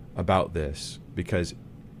about this because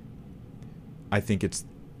I think it's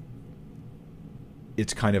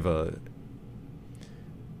kind of a...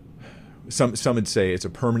 Some would say it's a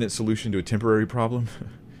permanent solution to a temporary problem.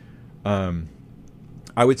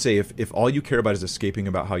 I would say if all you care about is escaping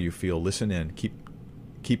about how you feel, listen in,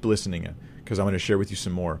 keep listening in, because I'm going to share with you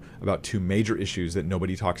some more about two major issues that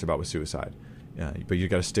nobody talks about with suicide. But you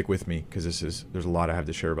got to stick with me because there's a lot I have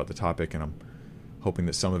to share about the topic, and I'm hoping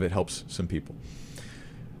that some of it helps some people.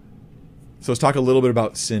 So let's talk a little bit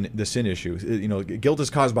about sin, the sin issue. Guilt is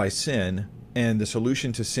caused by sin, And the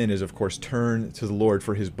solution to sin is, of course, turn to the Lord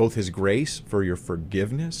for both his grace, for your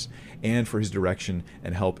forgiveness, and for his direction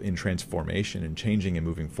and help in transformation and changing and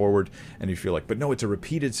moving forward. And you feel like, but no, it's a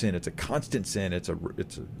repeated sin. It's a constant sin.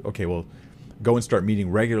 Okay, well, go and start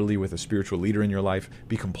meeting regularly with a spiritual leader in your life.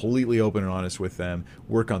 Be completely open and honest with them.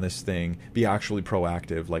 Work on this thing. Be actually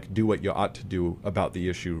proactive. Like, do what you ought to do about the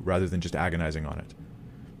issue rather than just agonizing on it.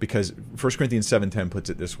 Because 1 Corinthians 7:10 puts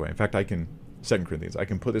it this way. In fact, 2 Corinthians, I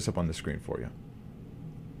can put this up on the screen for you.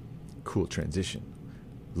 Cool transition.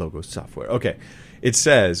 Logo software. Okay. It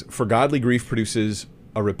says, for godly grief produces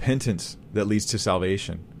a repentance that leads to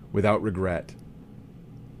salvation without regret.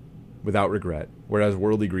 Without regret. Whereas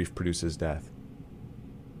worldly grief produces death.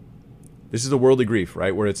 This is a worldly grief,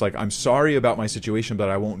 right? Where it's like, I'm sorry about my situation, but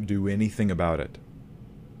I won't do anything about it.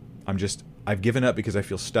 I've given up because I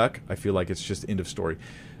feel stuck. I feel like it's just end of story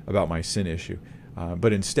about my sin issue.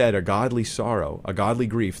 But instead, a godly sorrow, a godly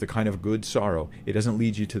grief, the kind of good sorrow, it doesn't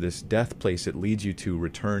lead you to this death place. It leads you to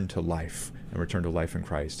return to life and return to life in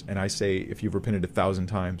Christ. And I say, if you've repented 1,000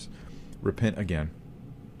 times, repent again.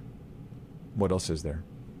 What else is there?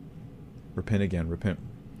 Repent again, repent.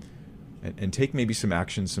 And take maybe some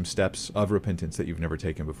actions, some steps of repentance that you've never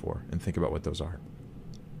taken before, and think about what those are.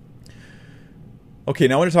 Okay,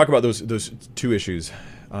 now I want to talk about those two issues,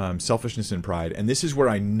 selfishness and pride. And this is where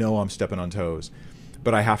I know I'm stepping on toes,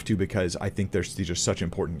 but I have to because I think these are such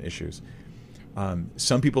important issues.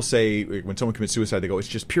 Some people say when someone commits suicide, they go, it's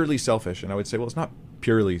just purely selfish. And I would say, well, it's not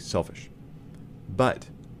purely selfish. But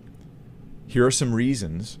here are some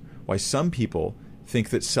reasons why some people think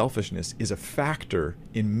that selfishness is a factor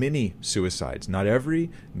in many suicides. Not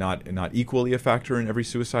equally a factor in every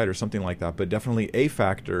suicide or something like that, but definitely a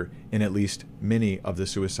factor in at least many of the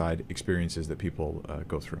suicide experiences that people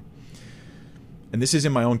go through. And this is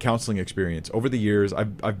in my own counseling experience. Over the years,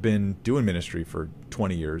 I've been doing ministry for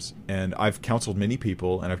 20 years, and I've counseled many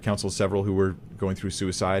people, and I've counseled several who were going through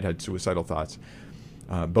suicide, had suicidal thoughts.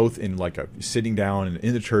 Both in like a sitting down and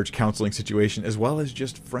in the church counseling situation, as well as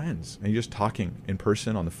just friends and just talking in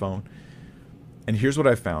person on the phone. And here's what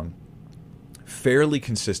I found fairly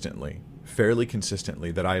consistently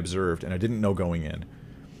that I observed, and I didn't know going in.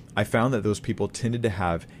 I found that those people tended to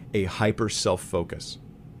have a hyper self-focus.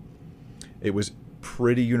 It was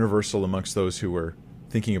pretty universal amongst those who were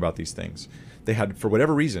thinking about these things. They had, for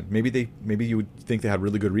whatever reason, maybe you would think they had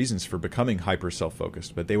really good reasons for becoming hyper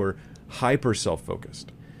self-focused, but they were hyper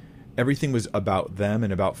self-focused. Everything was about them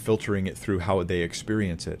and about filtering it through how they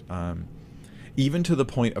experience it, even to the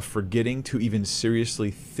point of forgetting to even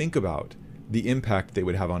seriously think about the impact they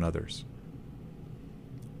would have on others.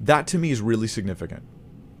 That to me is really significant.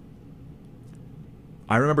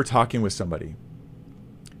 I remember talking with somebody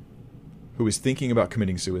who was thinking about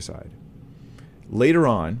committing suicide. Later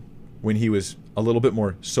on, when he was a little bit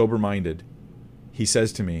more sober-minded, he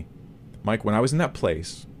says to me, Mike, when I was in that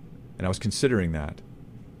place, and I was considering that,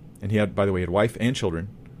 and he had, by the way, he had wife and children,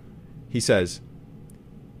 he says,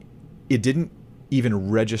 it didn't even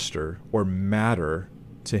register or matter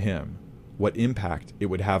to him what impact it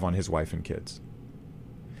would have on his wife and kids.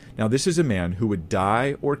 Now, this is a man who would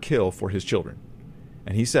die or kill for his children.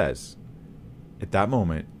 And he says, at that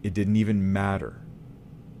moment, it didn't even matter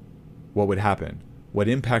what would happen, what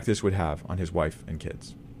impact this would have on his wife and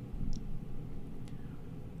kids.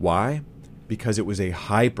 Why? Because it was a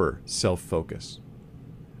hyper self-focus.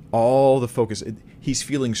 All the focus, he's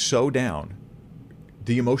feeling so down.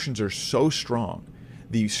 The emotions are so strong.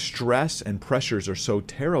 The stress and pressures are so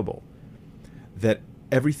terrible that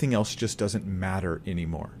everything else just doesn't matter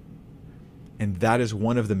anymore. And that is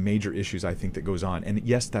one of the major issues I think that goes on. And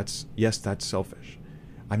yes, that's selfish.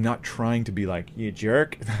 I'm not trying to be like, you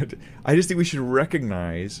jerk. I just think we should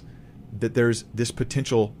recognize that there's this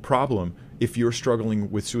potential problem if you're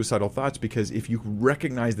struggling with suicidal thoughts, because if you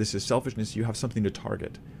recognize this as selfishness, you have something to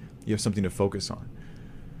target. You have something to focus on.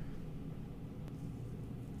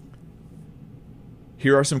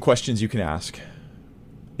 Here are some questions you can ask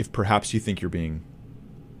if perhaps you think you're being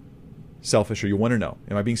selfish, or you want to know,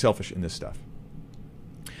 am I being selfish in this stuff?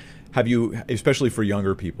 Have you, especially for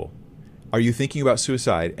younger people, are you thinking about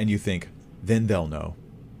suicide and you think, then they'll know?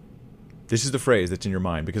 This is the phrase that's in your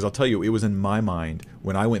mind, because I'll tell you, it was in my mind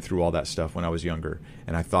when I went through all that stuff when I was younger,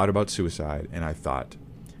 and I thought about suicide, and I thought,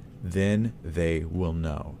 then they will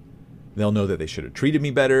know. They'll know that they should have treated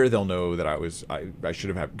me better. They'll know that I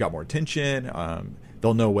should have got more attention.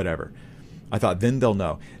 They'll know whatever. I thought, then they'll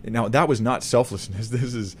know. Now, that was not selflessness.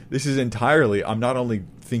 This is entirely, I'm not only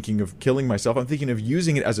thinking of killing myself, I'm thinking of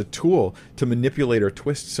using it as a tool to manipulate or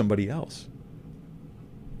twist somebody else.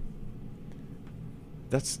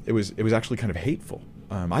 It was actually kind of hateful.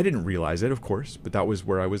 I didn't realize it, of course, but that was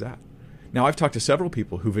where I was at. Now, I've talked to several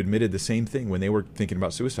people who've admitted the same thing when they were thinking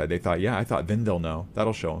about suicide. They thought, yeah, I thought then they'll know.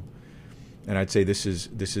 That'll show them. And I'd say this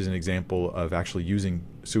is an example of actually using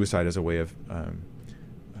suicide as a way of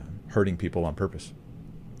hurting people on purpose.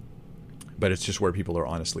 But it's just where people are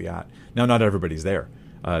honestly at. Now, not everybody's there.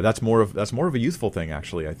 That's more of a youthful thing,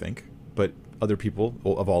 actually, I think. But other people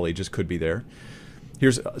of all ages could be there.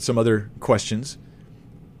 Here's some other questions.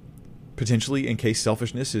 Potentially, in case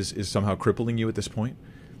selfishness is somehow crippling you at this point.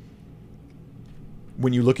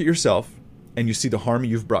 When you look at yourself and you see the harm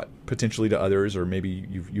you've brought potentially to others, or maybe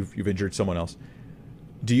you've injured someone else,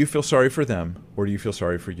 do you feel sorry for them, or do you feel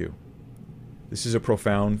sorry for you? This is a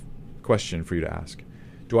profound question for you to ask.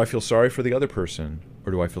 Do I feel sorry for the other person,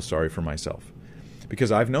 or do I feel sorry for myself?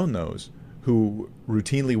 Because I've known those who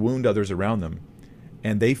routinely wound others around them,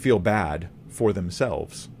 and they feel bad for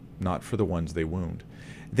themselves, not for the ones they wound.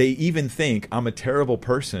 They even think, I'm a terrible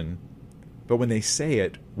person, but when they say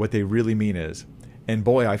it, what they really mean is, and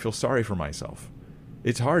boy, I feel sorry for myself.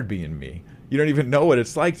 It's hard being me. You don't even know what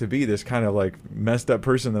it's like to be this kind of like messed up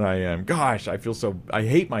person that I am. Gosh, I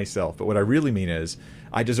hate myself. But what I really mean is,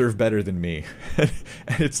 I deserve better than me. And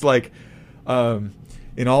it's like,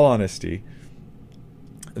 in all honesty,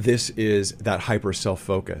 this is that hyper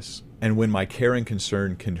self-focus. And when my care and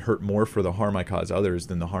concern can hurt more for the harm I cause others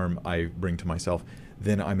than the harm I bring to myself,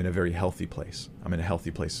 then I'm in a very healthy place. I'm in a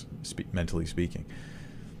healthy place, mentally speaking.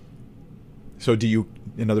 So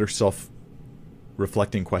another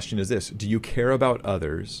self-reflecting question is this: do you care about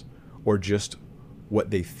others, or just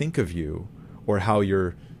what they think of you, or how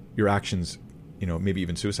your actions, maybe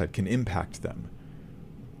even suicide, can impact them?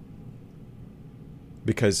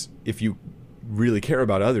 Because if you really care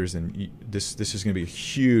about others, then this is going to be a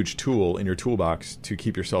huge tool in your toolbox to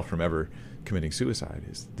keep yourself from ever committing suicide,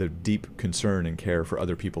 is the deep concern and care for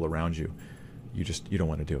other people around you. You don't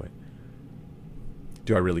want to do it.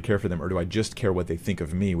 Do I really care for them, or do I just care what they think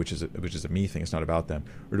of me, which is a me thing? It's not about them.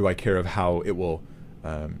 Or do I care of how it will,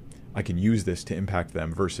 I can use this to impact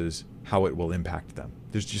them versus how it will impact them?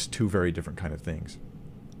 There's just two very different kind of things.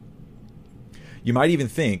 You might even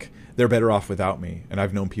think they're better off without me, and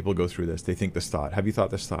I've known people go through this. They think this thought. Have you thought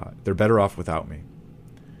this thought? They're better off without me,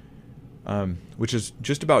 which is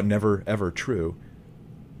just about never ever true.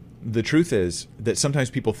 The truth is that sometimes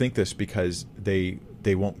people think this because they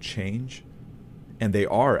won't change. And they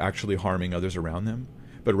are actually harming others around them.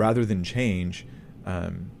 But rather than change,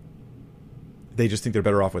 they just think they're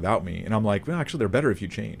better off without me. And I'm like, well, actually, they're better if you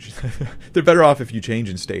change. They're better off if you change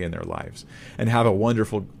and stay in their lives and have a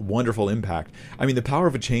wonderful, wonderful impact. I mean, the power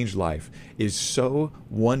of a changed life is so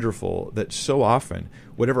wonderful that so often,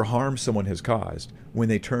 whatever harm someone has caused, when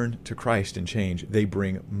they turn to Christ and change, they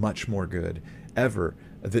bring much more good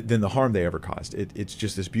than the harm they ever caused. It's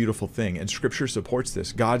just this beautiful thing. And Scripture supports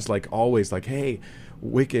this. God's always like, hey,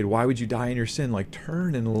 wicked, why would you die in your sin?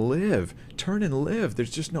 Turn and live. Turn and live.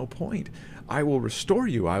 There's just no point. I will restore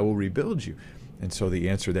you. I will rebuild you. And so the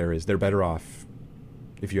answer there is they're better off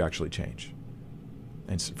if you actually change.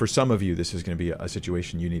 And for some of you, this is going to be a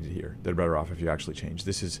situation you need to hear. They're better off if you actually change.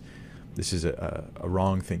 This is a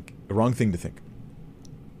wrong thing to think.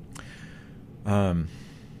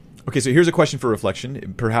 Okay, so here's a question for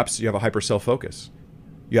reflection. Perhaps you have a hyper self-focus.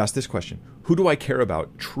 You ask this question: who do I care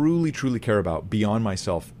about, truly, truly care about, beyond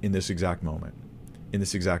myself in this exact moment? In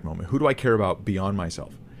this exact moment, who do I care about beyond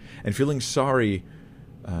myself? And feeling sorry,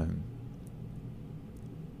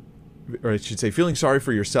 or I should say, feeling sorry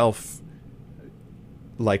for yourself,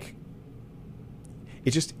 it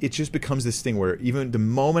just becomes this thing where even the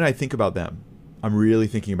moment I think about them, I'm really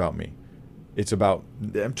thinking about me.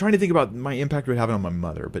 I'm trying to think about my impact it would have on my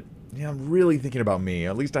mother, but I'm really thinking about me.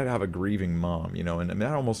 At least I'd have a grieving mom, and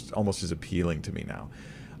that almost is appealing to me now.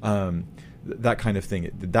 That kind of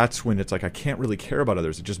thing. That's when it's like I can't really care about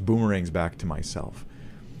others. It just boomerangs back to myself.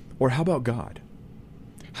 Or how about God?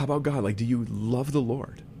 How about God? Do you love the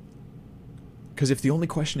Lord? Because if the only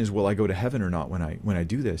question is, will I go to heaven or not when I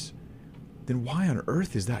do this, then why on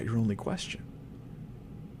earth is that your only question?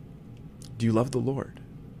 Do you love the Lord?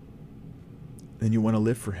 Then you want to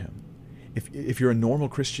live for Him. If you're a normal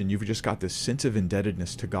Christian, you've just got this sense of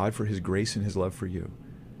indebtedness to God for His grace and His love for you,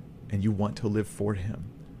 and you want to live for Him.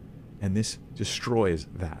 And this destroys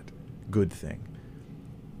that good thing.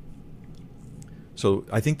 So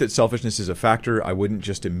I think that selfishness is a factor. I wouldn't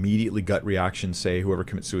just immediately gut reaction say whoever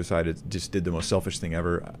commits suicide just did the most selfish thing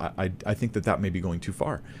ever. I think that may be going too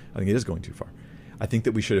far. I think it is going too far. I think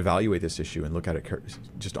that we should evaluate this issue and look at it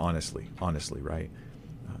just honestly, right?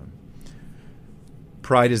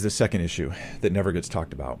 Pride is the second issue that never gets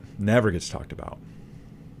talked about. And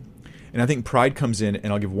I think pride comes in,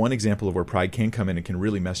 and I'll give one example of where pride can come in and can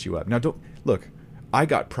really mess you up. Now, I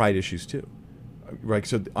got pride issues too. Right?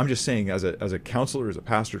 So I'm just saying, as a counselor, as a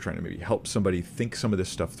pastor, trying to maybe help somebody think some of this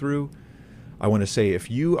stuff through, I want to say,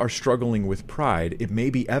 if you are struggling with pride, it may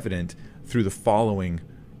be evident through the following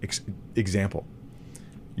example.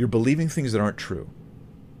 You're believing things that aren't true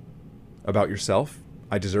about yourself.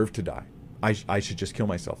 I deserve to die. I should just kill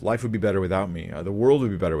myself. Life would be better without me. The world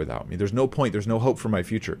would be better without me. There's no point. There's no hope for my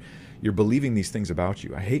future. You're believing these things about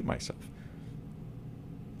you. I hate myself.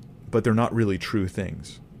 But they're not really true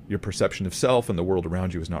things. Your perception of self and the world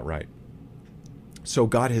around you is not right. So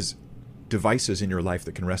God has devices in your life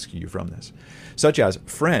that can rescue you from this, such as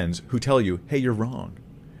friends who tell you, hey, you're wrong.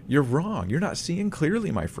 You're wrong. You're not seeing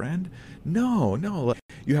clearly, my friend. No.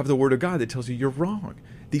 You have the Word of God that tells you you're wrong.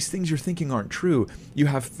 These things you're thinking aren't true. You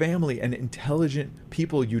have family and intelligent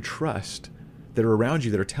people you trust that are around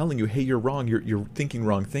you that are telling you, hey, you're wrong. You're thinking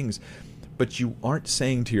wrong things. But you aren't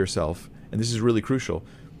saying to yourself, and this is really crucial,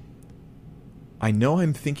 I know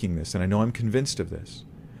I'm thinking this and I know I'm convinced of this,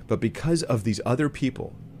 but because of these other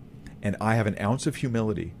people, and I have an ounce of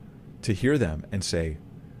humility to hear them and say,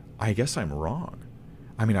 I guess I'm wrong.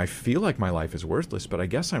 I mean, I feel like my life is worthless, but I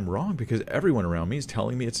guess I'm wrong because everyone around me is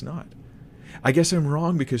telling me it's not. I guess I'm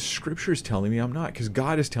wrong because Scripture is telling me I'm not, because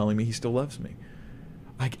God is telling me He still loves me.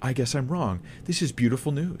 I guess I'm wrong. This is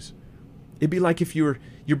beautiful news. It'd be like if you're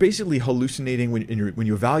basically hallucinating when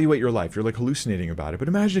you evaluate your life. You're like hallucinating about it. But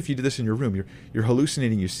imagine if you did this in your room. You're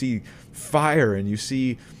hallucinating. You see fire and you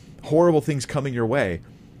see horrible things coming your way.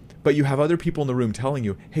 But you have other people in the room telling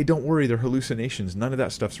you, hey, don't worry, they're hallucinations. None of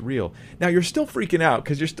that stuff's real. Now, you're still freaking out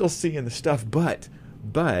because you're still seeing the stuff. But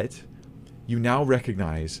you now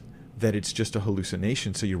recognize that it's just a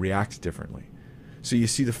hallucination, so you react differently. So you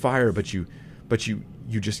see the fire, but you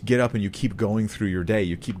just get up and you keep going through your day.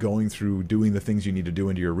 You keep going through doing the things you need to do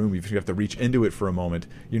into your room. You have to reach into it for a moment.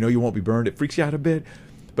 You know you won't be burned. It freaks you out a bit,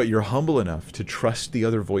 but you're humble enough to trust the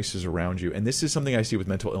other voices around you. And this is something I see with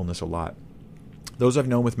mental illness a lot. Those I've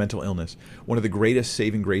known with mental illness, one of the greatest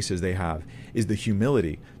saving graces they have is the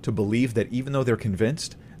humility to believe that even though they're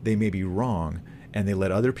convinced, they may be wrong, and they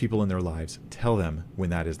let other people in their lives tell them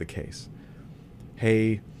when that is the case.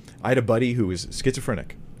 Hey, I had a buddy who was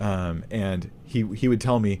schizophrenic. And he would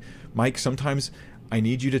tell me, Mike, sometimes I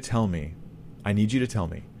need you to tell me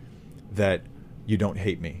that you don't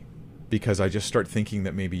hate me, because I just start thinking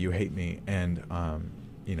that maybe you hate me. And,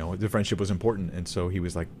 the friendship was important. And so he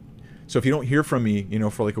was like, so if you don't hear from me,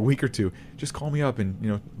 for like a week or two, just call me up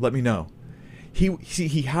and, let me know.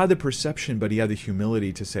 He had the perception, but he had the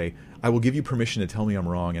humility to say, I will give you permission to tell me I'm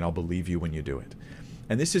wrong, and I'll believe you when you do it.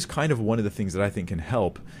 And this is kind of one of the things that I think can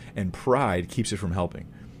help, and pride keeps it from helping.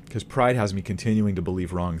 Because pride has me continuing to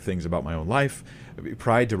believe wrong things about my own life.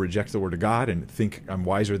 Pride to reject the Word of God and think I'm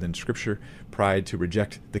wiser than Scripture. Pride to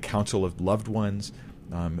reject the counsel of loved ones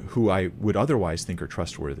who I would otherwise think are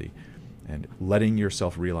trustworthy. And letting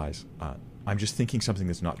yourself realize, I'm just thinking something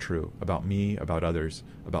that's not true about me, about others,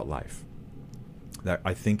 about life. That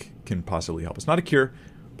I think can possibly help. It's not a cure,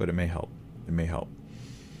 but it may help. It may help.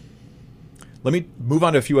 Let me move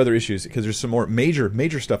on to a few other issues, because there's some more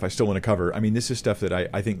major stuff I still want to cover. I mean, this is stuff that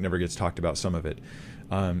I think never gets talked about, some of it.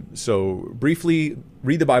 So briefly,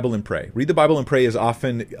 read the Bible and pray. Read the Bible and pray is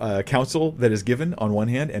often counsel that is given on one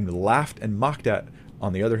hand and laughed and mocked at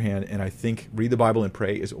on the other hand. And I think read the Bible and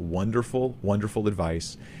pray is wonderful, wonderful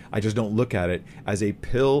advice. I just don't look at it as a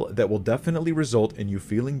pill that will definitely result in you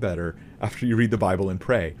feeling better after you read the Bible and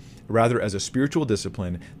pray. Rather as a spiritual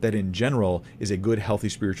discipline that in general is a good, healthy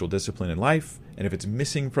spiritual discipline in life. And if it's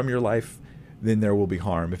missing from your life, then there will be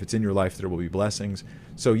harm. If it's in your life, there will be blessings.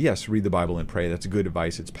 So yes, read the Bible and pray. That's good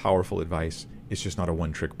advice. It's powerful advice. It's just not a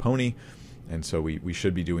one-trick pony. And so we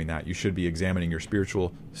should be doing that. You should be examining your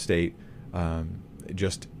spiritual state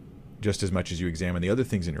just as much as you examine the other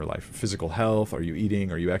things in your life. Physical health. Are you eating?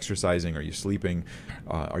 Are you exercising? Are you sleeping?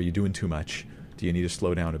 Are you doing too much? Do you need to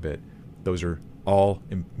slow down a bit? Those are all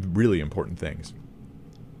really important things.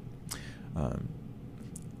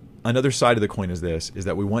 Another side of the coin is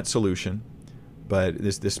that we want solution, but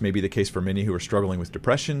this may be the case for many who are struggling with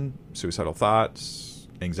depression, suicidal thoughts,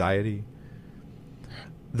 anxiety.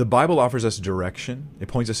 The Bible offers us direction. It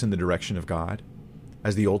points us in the direction of God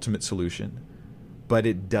as the ultimate solution, but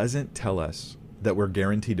it doesn't tell us that we're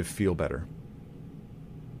guaranteed to feel better.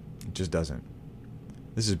 It just doesn't.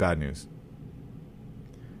 This is bad news.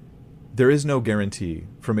 There is no guarantee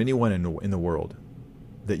from anyone in the world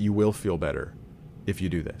that you will feel better if you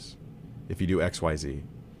do this, if you do X, Y, Z.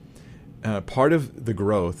 Part of the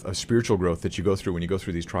growth, of spiritual growth that you go through when you go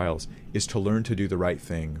through these trials, is to learn to do the right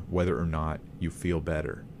thing whether or not you feel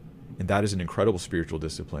better. And that is an incredible spiritual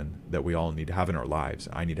discipline that we all need to have in our lives.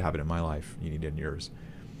 I need to have it in my life. You need it in yours.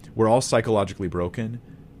 We're all psychologically broken,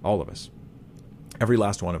 all of us. Every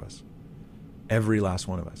last one of us. Every last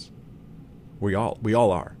one of us. We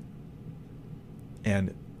all are.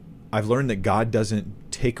 And I've learned that God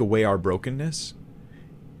doesn't take away our brokenness.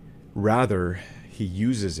 Rather, he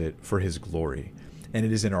uses it for his glory. And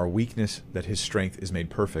it is in our weakness that his strength is made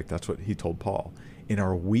perfect. That's what he told Paul. In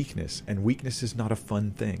our weakness, and weakness is not a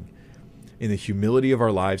fun thing. In the humility of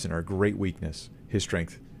our lives and our great weakness, his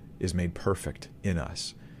strength is made perfect in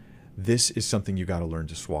us. This is something you got to learn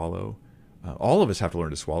to swallow. All of us have to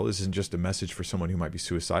learn to swallow. This isn't just a message for someone who might be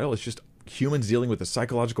suicidal. It's just humans dealing with the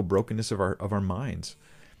psychological brokenness of our minds.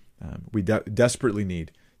 We desperately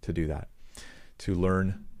need to do that, to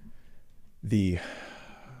learn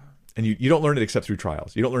and you don't learn it except through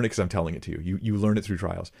trials. You don't learn it because I'm telling it to you. You learn it through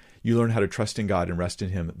trials. You learn how to trust in God and rest in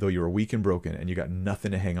him, though you are weak and broken, and you got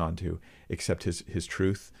nothing to hang on to except his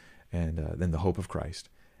truth and then the hope of Christ.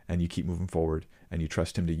 And you keep moving forward, and you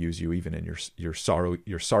trust him to use you even in your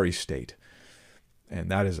sorry state. And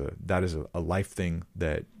that is a life thing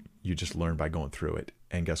that you just learn by going through it.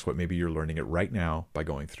 And guess what? Maybe you're learning it right now by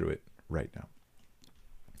going through it right now.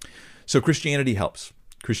 So Christianity helps.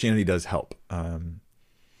 Christianity does help.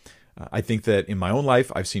 I think that in my own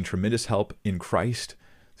life, I've seen tremendous help in Christ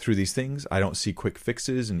through these things. I don't see quick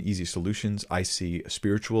fixes and easy solutions. I see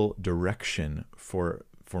spiritual direction for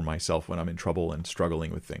myself when I'm in trouble and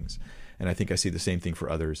struggling with things. And I think I see the same thing for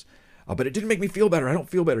others. But it didn't make me feel better. I don't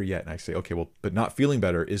feel better yet. And I say, okay, well, but not feeling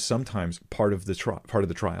better is sometimes part of the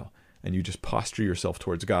trial. And you just posture yourself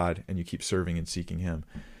towards God and you keep serving and seeking him.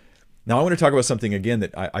 Now, I want to talk about something again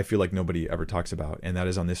that I feel like nobody ever talks about. And that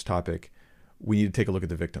is on this topic, we need to take a look at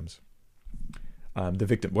the victims. What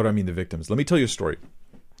do I mean the victims? Let me tell you a story.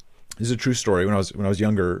 This is a true story. When I was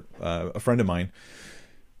younger, a friend of mine,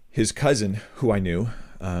 his cousin, who I knew,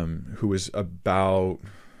 who was about,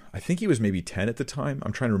 I think he was maybe 10 at the time.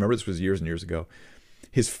 I'm trying to remember. This was years and years ago.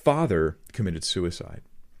 His father committed suicide.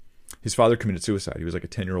 He was like a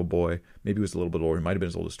 10-year-old boy. Maybe he was a little bit older. He might have been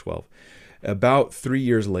as old as 12. About 3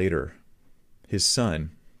 years later, his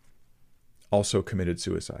son also committed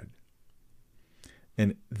suicide.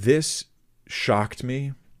 And this shocked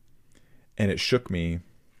me, and it shook me,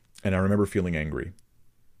 and I remember feeling angry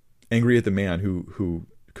at the man who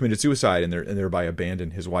committed suicide and thereby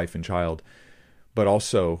abandoned his wife and child, but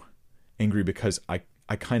also angry because I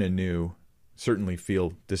kind of knew, certainly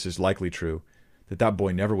feel this is likely true, that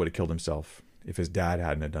boy never would have killed himself if his dad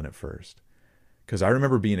hadn't have done it first. Because I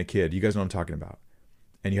remember being a kid, you guys know what I'm talking about,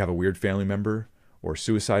 and you have a weird family member or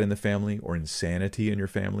suicide in the family or insanity in your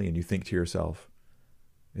family, and you think to yourself,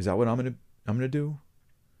 is that what I'm gonna do?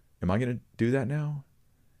 Am I gonna do that now?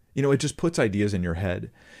 You know, it just puts ideas in your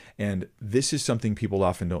head. And this is something people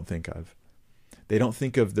often don't think of. They don't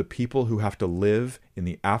think of the people who have to live in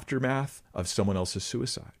the aftermath of someone else's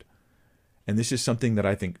suicide. And this is something that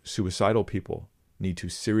I think suicidal people need to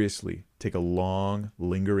seriously take a long,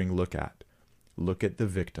 lingering look at. Look at the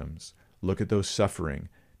victims. Look at those suffering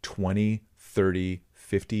 20, 30,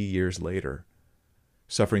 50 years later,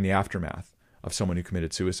 suffering the aftermath of someone who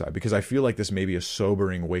committed suicide. Because I feel like this may be a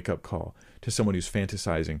sobering wake-up call to someone who's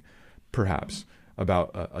fantasizing, perhaps,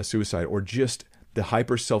 about a suicide, or just the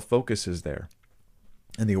hyper self-focus is there.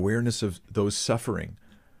 And the awareness of those suffering.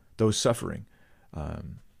 These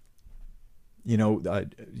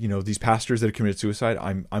pastors that have committed suicide,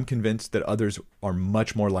 I'm convinced that others are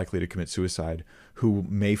much more likely to commit suicide who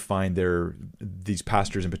may find these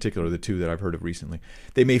pastors in particular, the two that I've heard of recently,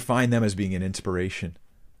 they may find them as being an inspiration,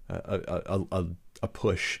 a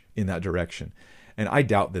push in that direction. And I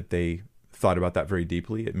doubt that they thought about that very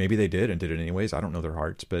deeply. Maybe they did and did it anyways. I don't know their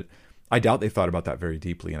hearts, but I doubt they thought about that very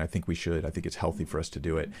deeply, and I think we should. I think it's healthy for us to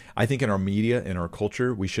do it. I think in our media, in our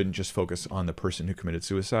culture, we shouldn't just focus on the person who committed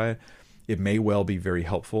suicide. It may well be very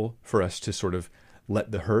helpful for us to sort of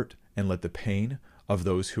let the hurt and let the pain of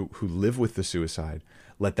those who live with the suicide,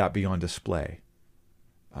 let that be on display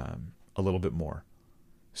a little bit more,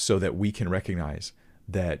 so that we can recognize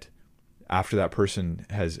that after that person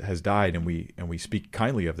has died and we speak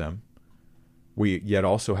kindly of them, we yet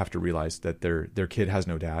also have to realize that their kid has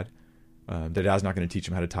no dad. Their dad's not going to teach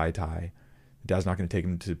them how to tie a tie. The dad's not going to take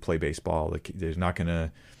them to play baseball. There's not going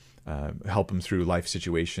to help them through life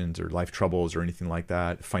situations or life troubles or anything like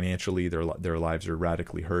that. Financially, their lives are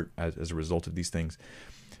radically hurt as a result of these things.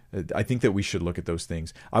 I think that we should look at those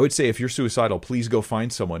things. I would say if you're suicidal, please go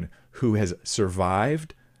find someone who has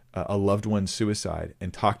survived a loved one's suicide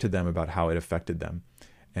and talk to them about how it affected them,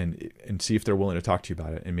 and see if they're willing to talk to you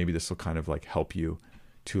about it. And maybe this will kind of like help you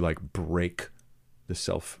to like break the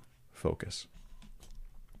self-focus.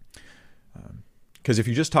 Because if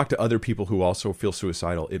you just talk to other people who also feel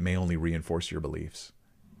suicidal, it may only reinforce your beliefs.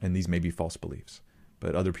 And these may be false beliefs,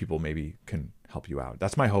 but other people maybe can help you out.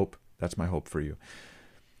 That's my hope. That's my hope for you.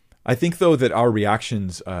 I think, though, that our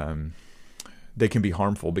reactions, they can be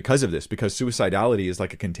harmful because of this, because suicidality is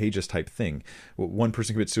like a contagious type thing. One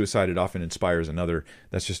person commits suicide, it often inspires another.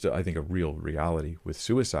 That's just, I think, a real reality with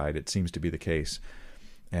suicide. It seems to be the case.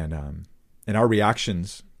 And our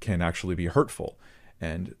reactions can actually be hurtful.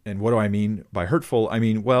 And what do I mean by hurtful? I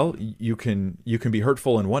mean, well, you can be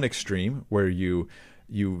hurtful in one extreme where you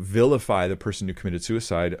vilify the person who committed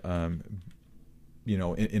suicide,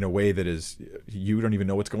 in a way that is, you don't even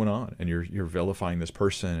know what's going on, and you're vilifying this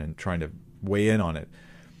person and trying to weigh in on it.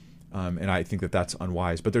 And I think that that's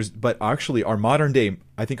unwise. But actually, our modern day,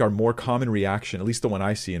 I think our more common reaction, at least the one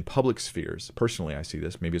I see in public spheres, personally I see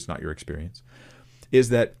this, maybe it's not your experience, is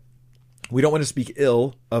that we don't want to speak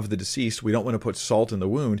ill of the deceased. We don't want to put salt in the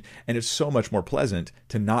wound. And it's so much more pleasant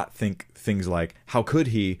to not think things like, how could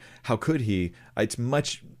he? How could he? It's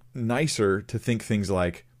much nicer to think things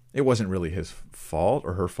like, it wasn't really his fault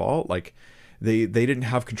or her fault. Like they didn't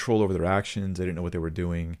have control over their actions. They didn't know what they were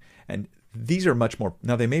doing. And these are much more,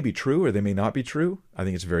 now they may be true or they may not be true. I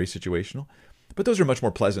think it's very situational, but those are much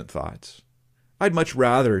more pleasant thoughts. I'd much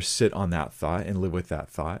rather sit on that thought and live with that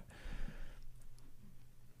thought.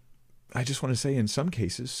 I just want to say, in some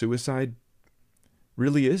cases, suicide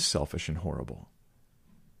really is selfish and horrible.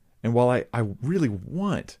 And while I really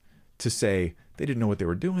want to say they didn't know what they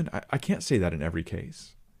were doing, I can't say that in every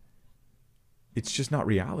case. It's just not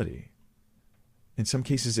reality. In some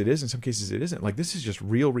cases it is, in some cases it isn't. Like, this is just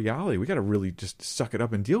real reality. We got to really just suck it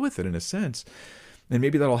up and deal with it in a sense. And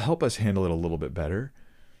maybe that'll help us handle it a little bit better.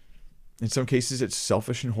 In some cases, it's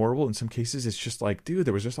selfish and horrible. In some cases, it's just like, dude,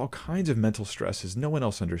 there was just all kinds of mental stresses no one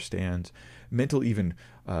else understands. Mental, even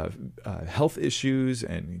health issues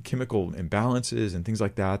and chemical imbalances and things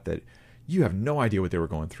like that you have no idea what they were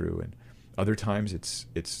going through. And other times,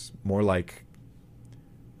 it's more like,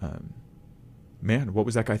 man, what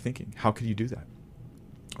was that guy thinking? How could you do that?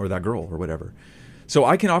 Or that girl or whatever. So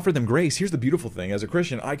I can offer them grace. Here's the beautiful thing. As a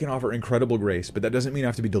Christian, I can offer incredible grace, but that doesn't mean I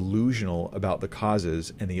have to be delusional about the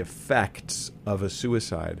causes and the effects of a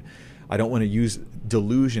suicide. I don't want to use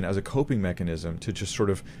delusion as a coping mechanism to just sort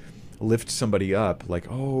of lift somebody up like,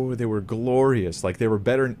 oh, they were glorious. Like they were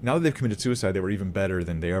better. Now that they've committed suicide, they were even better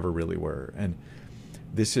than they ever really were. And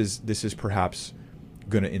this is perhaps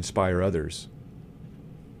going to inspire others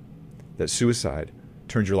that suicide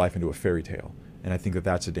turns your life into a fairy tale. And I think that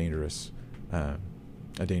that's a dangerous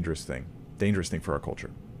thing for our culture.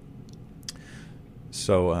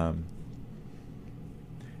 So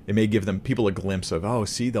it may give them people a glimpse of, oh,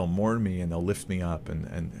 see, they'll mourn me and they'll lift me up,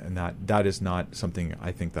 and that is not something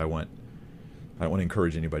I think that I want. I don't want to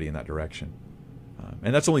encourage anybody in that direction.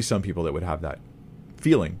 And that's only some people that would have that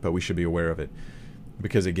feeling, but we should be aware of it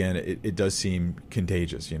because, again, it does seem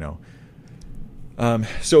contagious,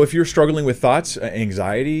 So if you're struggling with thoughts,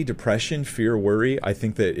 anxiety, depression, fear, worry, I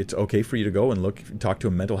think that it's okay for you to go and talk to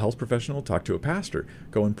a mental health professional, talk to a pastor,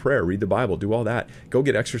 go in prayer, read the Bible, do all that. Go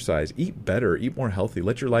get exercise, eat better, eat more healthy.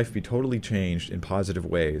 Let your life be totally changed in positive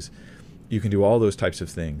ways. You can do all those types of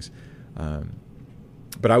things.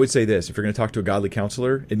 But I would say this, if you're going to talk to a godly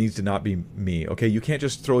counselor, it needs to not be me, okay? You can't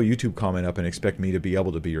just throw a YouTube comment up and expect me to be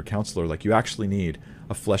able to be your counselor. Like, you actually need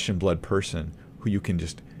a flesh and blood person who you can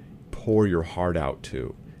just pour your heart out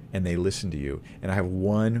to, and they listen to you. And I have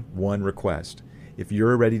one request. If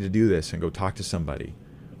you're ready to do this and go talk to somebody,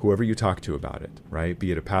 whoever you talk to about it, right?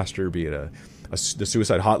 Be it a pastor, be it the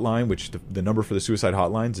suicide hotline, which the number for the suicide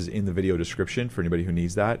hotlines is in the video description for anybody who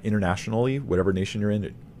needs that. Internationally, whatever nation you're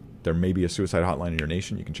in, there may be a suicide hotline in your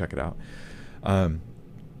nation. You can check it out.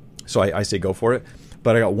 So I say go for it.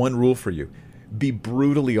 But I got one rule for you. Be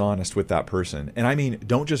brutally honest with that person. And I mean,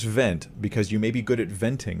 don't just vent, because you may be good at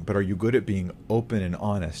venting, but are you good at being open and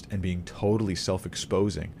honest and being totally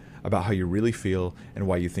self-exposing about how you really feel and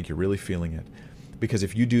why you think you're really feeling it? Because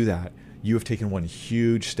if you do that, you have taken one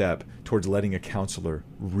huge step towards letting a counselor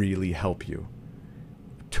really help you.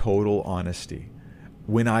 Total honesty.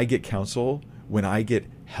 When I get counsel, when I get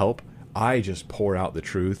help, I just pour out the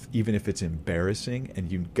truth, even if it's embarrassing, and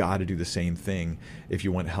you've got to do the same thing if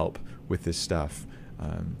you want help with this stuff.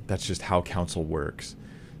 That's just how counsel works.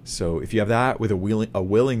 So if you have that with a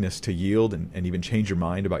willingness to yield and even change your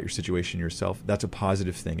mind about your situation yourself, that's a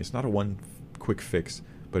positive thing. It's not a one quick fix,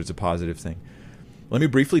 but it's a positive thing. Let me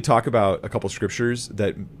briefly talk about a couple scriptures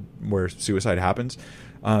where suicide happens.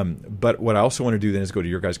 But what I also want to do then is go to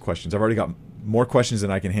your guys' questions. I've already got more questions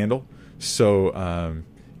than I can handle. So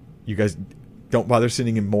you guys don't bother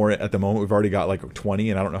sending in more at the moment. We've already got like 20,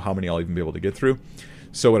 and I don't know how many I'll even be able to get through.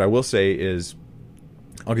 So what I will say is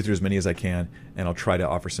I'll get through as many as I can, and I'll try to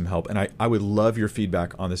offer some help. And I would love your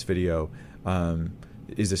feedback on this video.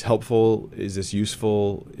 Is this helpful? Is this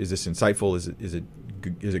useful? Is this insightful? Is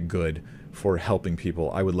it good for helping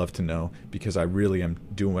people? I would love to know, because I really am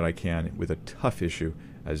doing what I can with a tough issue,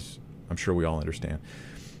 as I'm sure we all understand.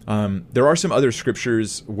 There are some other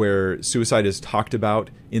scriptures where suicide is talked about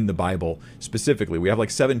in the Bible specifically. We have like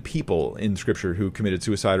 7 people in Scripture who committed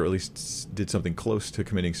suicide, or at least did something close to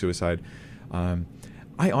committing suicide.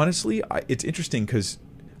 It's interesting because,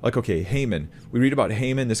 like, okay, Haman. We read about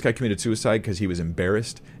Haman. This guy committed suicide because he was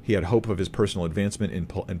embarrassed. He had hope of his personal advancement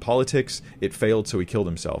in politics. It failed, so he killed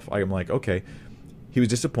himself. I'm like, okay. He was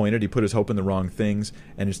disappointed. He put his hope in the wrong things,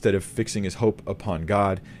 and instead of fixing his hope upon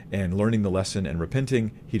God and learning the lesson and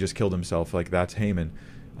repenting, he just killed himself. Like, that's Haman.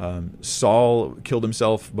 Saul killed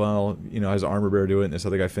himself. Well, his armor bearer do it, and this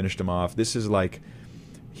other guy finished him off. This is like,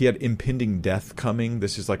 he had impending death coming.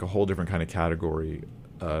 This is like a whole different kind of category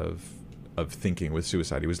of thinking with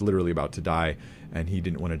suicide. He was literally about to die, and he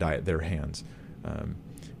didn't want to die at their hands,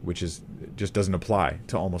 which just doesn't apply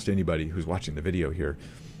to almost anybody who's watching the video here.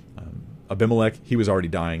 Abimelech, he was already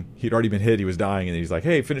dying. He'd already been hit. He was dying, and he's like,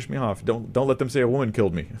 "Hey, finish me off. Don't let them say a woman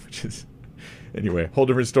killed me." Which is, anyway, whole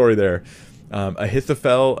different story there.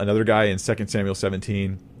 Ahithophel, another guy in 2 Samuel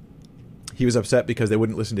 17, he was upset because they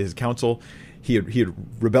wouldn't listen to his counsel. He had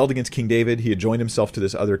rebelled against King David. He had joined himself to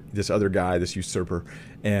this other guy, this usurper,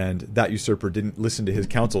 and that usurper didn't listen to his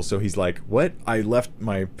counsel. So he's like, "What? I left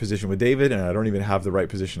my position with David, and I don't even have the right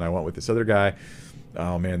position I want with this other guy.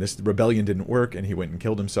 Oh man, this rebellion didn't work," and he went and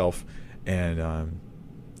killed himself. And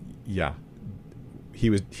he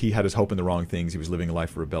had his hope in the wrong things. He was living a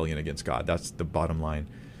life of rebellion against God. That's the bottom line.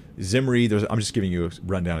 Zimri, I'm just giving you a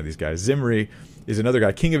rundown of these guys. Zimri is another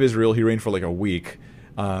guy, king of Israel. He reigned for like a week.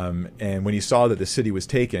 And when he saw that the city was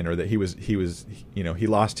taken, or that he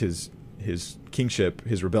lost his kingship,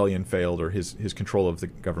 his rebellion failed, or his control of the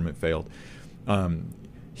government failed,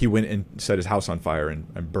 he went and set his house on fire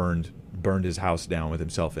and burned his house down with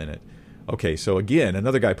himself in it. Okay, so again,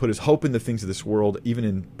 another guy put his hope in the things of this world, even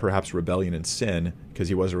in perhaps rebellion and sin, because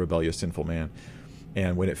he was a rebellious, sinful man.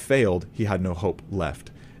 And when it failed, he had no hope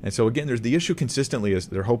left. And so again, there's the issue consistently is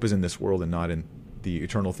their hope is in this world and not in the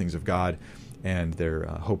eternal things of God, and they're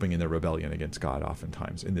hoping in their rebellion against God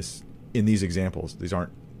oftentimes. In these examples, these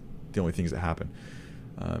aren't the only things that happen.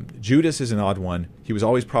 Judas is an odd one. He was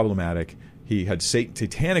always problematic. He had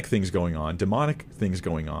satanic things going on, demonic things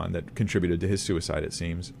going on that contributed to his suicide, it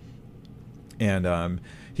seems. And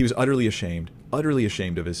he was utterly ashamed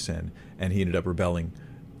of his sin, and he ended up rebelling,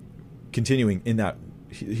 continuing in that.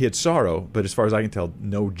 He had sorrow, but as far as I can tell,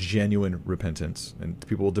 no genuine repentance. And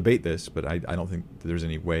people will debate this, but I don't think there's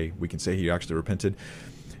any way we can say he actually repented.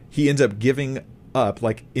 He ends up giving up,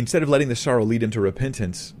 like, instead of letting the sorrow lead him to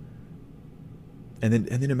repentance. And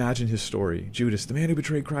then imagine his story. Judas, the man who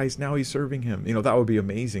betrayed Christ, now he's serving him. That would be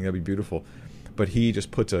amazing. That'd be beautiful. But he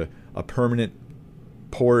just puts a permanent,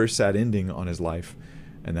 poor, sad ending on his life,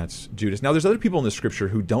 and that's Judas. Now, there's other people in the Scripture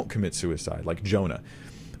who don't commit suicide, like Jonah.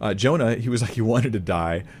 Jonah, he was like, he wanted to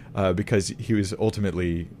die because he was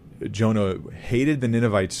ultimately, Jonah hated the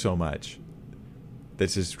Ninevites so much.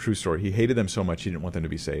 That's his true story. He hated them so much he didn't want them to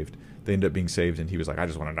be saved. They ended up being saved, and he was like, I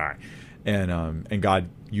just want to die. And God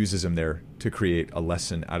uses him there to create a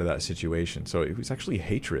lesson out of that situation. So it was actually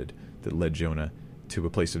hatred that led Jonah to a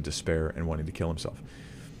place of despair and wanting to kill himself.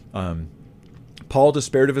 Paul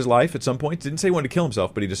despaired of his life at some point. Didn't say he wanted to kill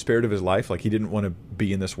himself, but he despaired of his life. Like, he didn't want to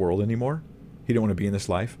be in this world anymore. He didn't want to be in this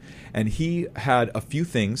life. And he had a few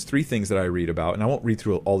things, 3 things that I read about. And I won't read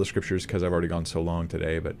through all the scriptures because I've already gone so long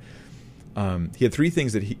today. But he had 3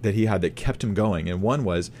 things that he had that kept him going. And one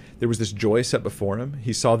was, there was this joy set before him.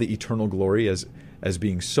 He saw the eternal glory as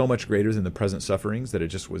being so much greater than the present sufferings that it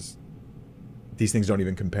just was, these things don't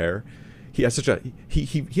even compare. He had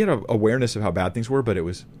he had an awareness of how bad things were, but it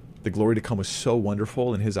was, the glory to come was so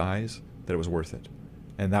wonderful in his eyes that it was worth it.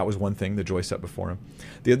 And that was one thing, the joy set before him.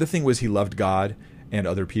 The other thing was he loved God and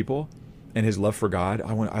other people, and his love for God.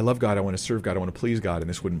 I love God, I want to serve God, I want to please God, and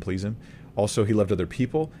this wouldn't please him. Also, he loved other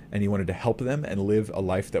people, and he wanted to help them and live a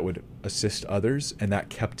life that would assist others, and that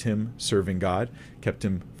kept him serving God, kept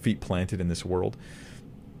him feet planted in this world.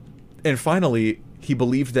 And finally, he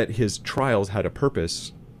believed that his trials had a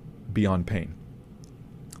purpose beyond pain.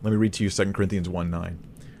 Let me read to you 2 Corinthians 1:9.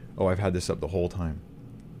 Oh, I've had this up the whole time.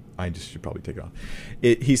 I just should probably take it off.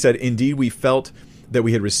 He said, indeed, we felt that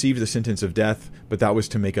we had received the sentence of death, but that was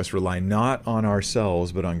to make us rely not on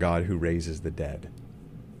ourselves, but on God who raises the dead.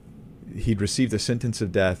 He'd received the sentence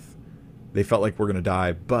of death. They felt like we're going to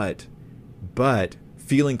die, but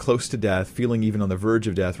feeling close to death, feeling even on the verge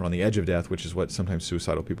of death or on the edge of death, which is what sometimes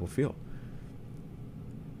suicidal people feel.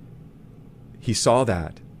 he saw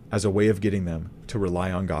that as a way of getting them to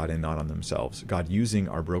rely on God and not on themselves. God using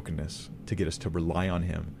our brokenness to get us to rely on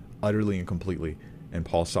him utterly and completely. And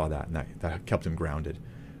Paul saw that, and that kept him grounded.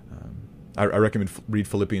 I recommend read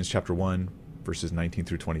Philippians chapter 1, verses 19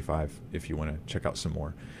 through 25, if you want to check out some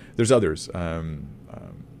more. There's others.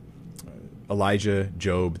 Elijah,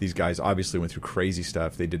 Job, these guys obviously went through crazy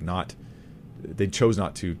stuff. They chose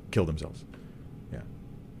not to kill themselves. Yeah.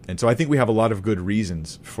 And so I think we have a lot of good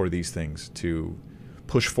reasons for these things, to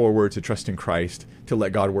push forward, to trust in Christ, to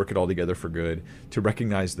let God work it all together for good, to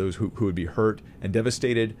recognize those who would be hurt and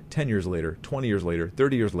devastated 10 years later, 20 years later,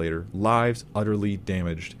 30 years later, lives utterly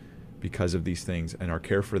damaged because of these things, and our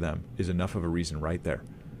care for them is enough of a reason right there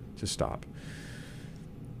to stop.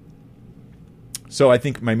 So I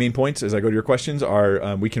think my main points as I go to your questions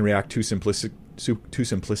are we can react too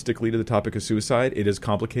simplistically to the topic of suicide. It is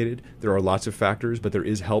complicated. There are lots of factors, but there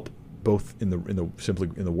is help both in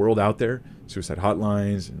the world out there, suicide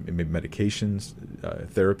hotlines, maybe medications,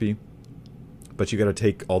 therapy. But you got to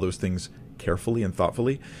take all those things carefully and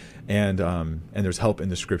thoughtfully, and there's help in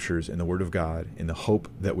the Scriptures, in the Word of God, in the hope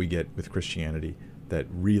that we get with Christianity that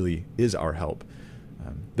really is our help.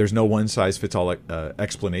 There's no one-size-fits-all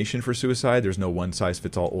explanation for suicide. There's no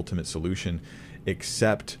one-size-fits-all ultimate solution,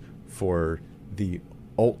 except for the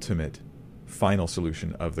ultimate final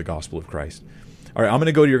solution of the gospel of Christ. All right, I'm going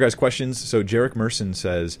to go to your guys' questions. So Jarek Merson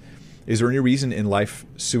says, is there any reason in life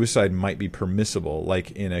suicide might be permissible,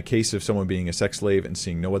 like in a case of someone being a sex slave and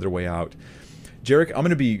seeing no other way out? Jarek, I'm going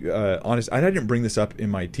to be honest. I didn't bring this up in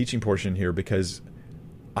my teaching portion here because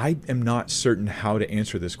I am not certain how to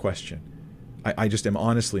answer this question. I just am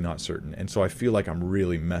honestly not certain. And so I feel like I'm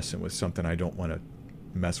really messing with something I don't want to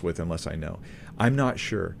mess with unless I know. I'm not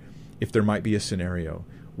sure if there might be a scenario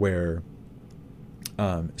where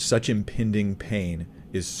such impending pain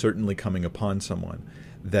is certainly coming upon someone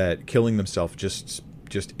that killing themselves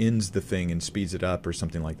just ends the thing and speeds it up or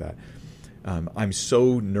something like that. I'm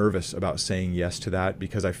so nervous about saying yes to that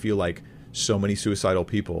because I feel like so many suicidal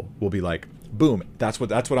people will be like, boom, that's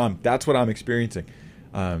what I'm experiencing.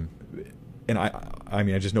 And I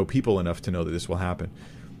mean, I just know people enough to know that this will happen.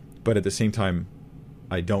 But at the same time,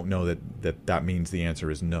 I don't know that means the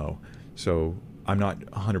answer is no. So I'm not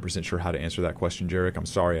 100% sure how to answer that question, Jarek. I'm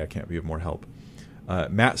sorry I can't be of more help.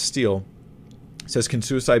 Matt Steele says, can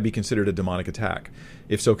suicide be considered a demonic attack?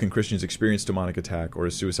 If so, can Christians experience demonic attack, or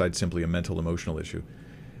is suicide simply a mental, emotional issue?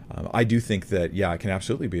 I do think that, it can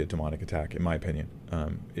absolutely be a demonic attack, in my opinion.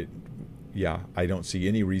 I don't see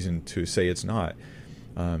any reason to say it's not.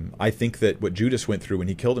 I think that what Judas went through when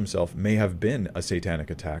he killed himself may have been a satanic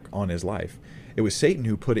attack on his life. It was Satan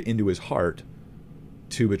who put it into his heart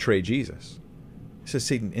to betray Jesus. It says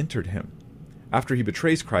Satan entered him. After he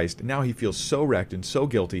betrays Christ, now he feels so wrecked and so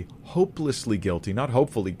guilty, hopelessly guilty, not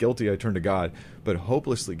hopefully guilty, I turn to God, but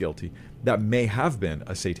hopelessly guilty. That may have been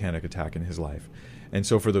a satanic attack in his life. And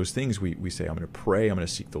so for those things, we say, I'm going to pray, I'm going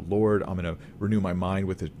to seek the Lord, I'm going to renew my mind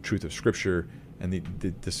with the truth of Scripture, and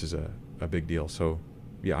this is a big deal. So,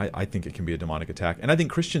 I think it can be a demonic attack. And I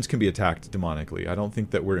think Christians can be attacked demonically. I don't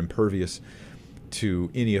think that we're impervious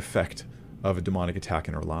to any effect of a demonic attack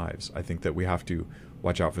in our lives. I think that we have to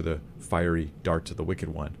watch out for the fiery darts of the wicked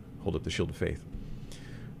one. Hold up the shield of faith.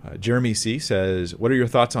 Jeremy C. says, what are your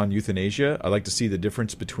thoughts on euthanasia? I like to see the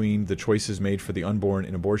difference between the choices made for the unborn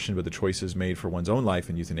in abortion, but the choices made for one's own life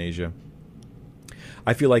in euthanasia.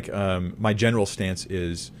 I feel like my general stance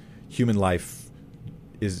is human life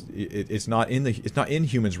it's not in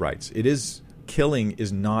humans' rights. Killing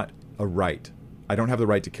is not a right. I don't have the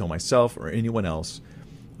right to kill myself or anyone else.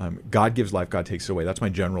 God gives life, God takes it away. That's my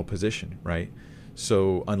general position, right?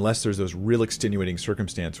 So unless there's those real extenuating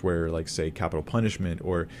circumstance where, like, say, capital punishment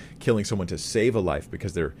or killing someone to save a life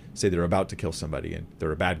because they're about to kill somebody and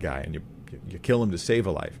they're a bad guy and you kill them to save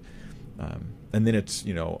a life, and then it's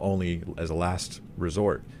only as a last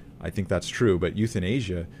resort. I think that's true, but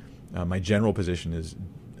euthanasia, my general position is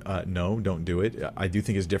no, don't do it. I do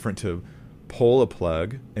think it's different to pull a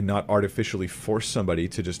plug and not artificially force somebody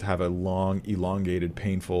to just have a long, elongated,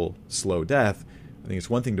 painful, slow death. I think it's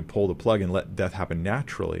one thing to pull the plug and let death happen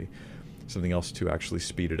naturally. Something else to actually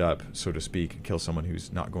speed it up, so to speak, and kill someone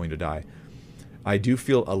who's not going to die. I do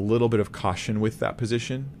feel a little bit of caution with that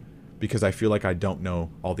position because I feel like I don't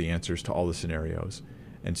know all the answers to all the scenarios.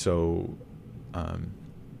 And so,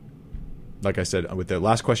 like I said, with the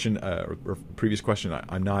last question or previous question,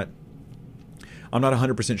 I'm not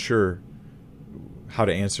 100% sure how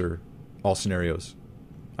to answer all scenarios.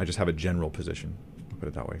 I just have a general position, I'll put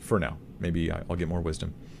it that way, for now. Maybe I'll get more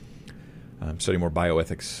wisdom. Study more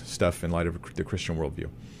bioethics stuff in light of the Christian worldview.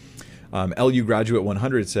 LU Graduate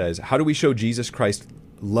 100 says, how do we show Jesus Christ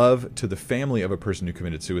love to the family of a person who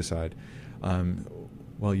committed suicide,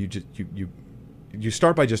 well, you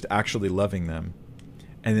start by just actually loving them,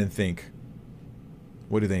 and then think,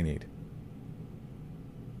 what do they need?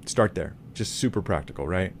 Start there. Just super practical,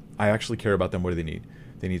 right? I actually care about them. What do they need?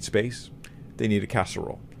 They need space. They need a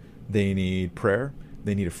casserole. They need prayer.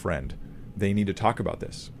 They need a friend. They need to talk about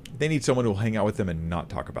this. They need someone who will hang out with them and not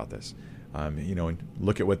talk about this. And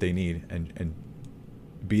look at what they need and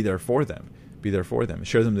be there for them. Be there for them.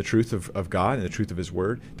 Share them the truth of God and the truth of His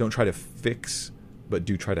Word. Don't try to fix, but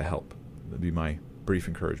do try to help. That would be my brief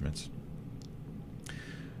encouragements.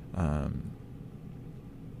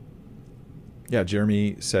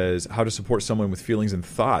 Jeremy says, how to support someone with feelings and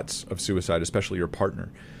thoughts of suicide, especially your partner.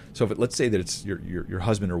 So let's say that it's your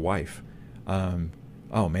husband or wife.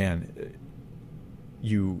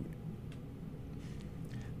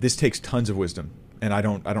 This takes tons of wisdom, and I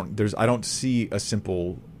don't see a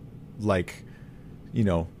simple,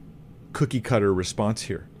 cookie cutter response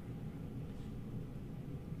here.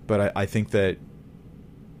 But I think that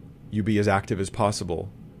you be as active as possible,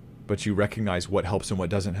 but you recognize what helps and what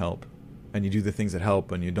doesn't help, and you do the things that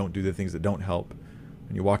help, and you don't do the things that don't help,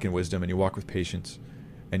 and you walk in wisdom, and you walk with patience,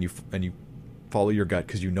 and you follow your gut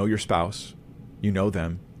because you know your spouse, you know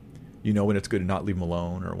them, you know when it's good to not leave them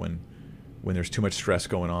alone, or when there's too much stress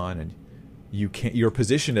going on, and you're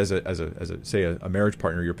positioned as a marriage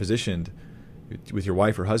partner, you're positioned with your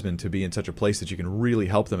wife or husband to be in such a place that you can really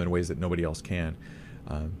help them in ways that nobody else can.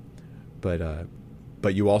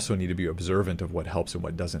 But you also need to be observant of what helps and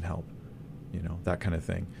what doesn't help, that kind of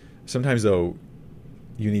thing. Sometimes, though,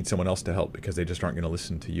 you need someone else to help because they just aren't going to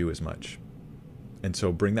listen to you as much. And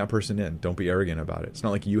so bring that person in. Don't be arrogant about it. It's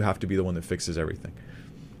not like you have to be the one that fixes everything.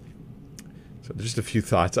 So just a few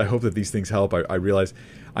thoughts. I hope that these things help. I realize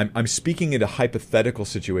I'm speaking into hypothetical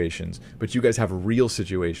situations, but you guys have real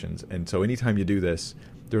situations. And so anytime you do this,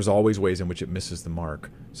 there's always ways in which it misses the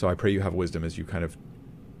mark. So I pray you have wisdom as you kind of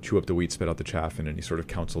chew up the wheat, spit out the chaff, and any sort of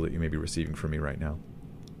counsel that you may be receiving from me right now.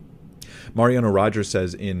 Mariano Rogers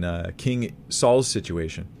says, in King Saul's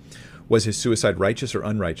situation, was his suicide righteous or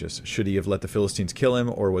unrighteous? Should he have let the Philistines kill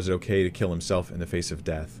him, or was it okay to kill himself in the face of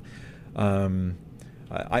death? I'm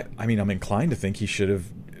inclined to think he should have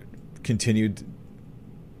continued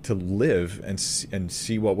to live and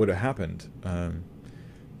see what would have happened.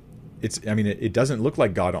 It doesn't look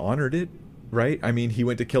like God honored it, right? He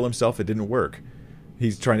went to kill himself. It didn't work.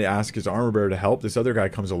 He's trying to ask his armor bearer to help. This other guy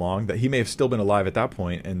comes along that he may have still been alive at that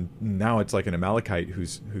point, and now it's like an Amalekite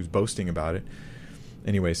who's boasting about it.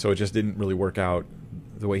 Anyway, so it just didn't really work out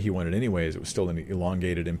the way he wanted anyways. It was still an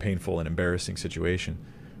elongated and painful and embarrassing situation.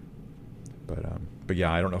 But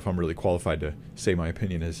yeah, I don't know if I'm really qualified to say my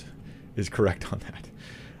opinion is correct on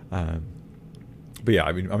that. But yeah,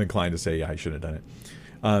 I'm inclined to say, yeah, I shouldn't have done it.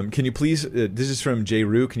 Can you please, this is from J.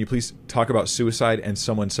 Rue, can you please talk about suicide and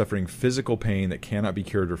someone suffering physical pain that cannot be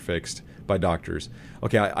cured or fixed by doctors?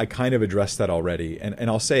 Okay, I kind of addressed that already. And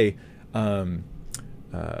I'll say, I've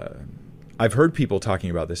heard people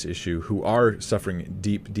talking about this issue who are suffering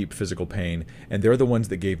deep, deep physical pain, and they're the ones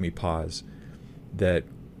that gave me pause, that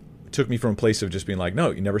took me from a place of just being like,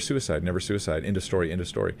 no, you never suicide, end of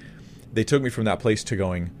story. They took me from that place to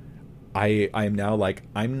going, I am now like,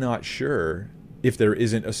 I'm not sure if there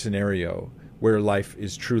isn't a scenario where life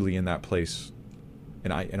is truly in that place.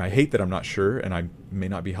 And I hate that I'm not sure, and I may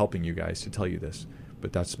not be helping you guys to tell you this,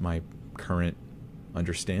 but that's my current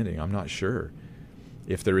understanding. I'm not sure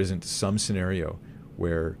if there isn't some scenario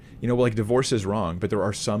where, divorce is wrong, but there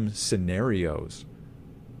are some scenarios,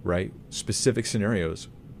 right? Specific scenarios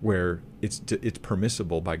where it's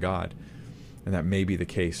permissible by God. And that may be the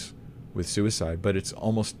case with suicide, but it's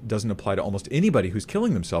almost doesn't apply to almost anybody who's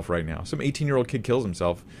killing themselves right now. Some 18-year-old kid kills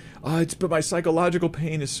himself. But my psychological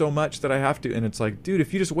pain is so much that I have to. And it's like, dude,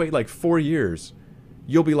 if you just wait 4 years,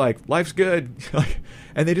 you'll be like, life's good.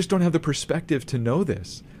 And they just don't have the perspective to know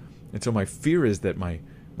this. And so my fear is that my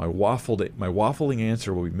waffling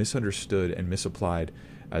answer will be misunderstood and misapplied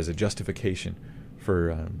as a justification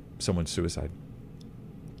for someone's suicide.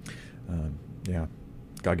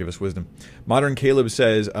 God give us wisdom. Modern Caleb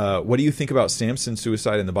says, what do you think about Samson's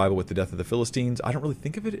suicide in the Bible with the death of the Philistines? I don't really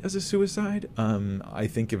think of it as a suicide. I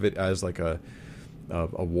think of it as like a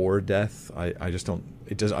war death. I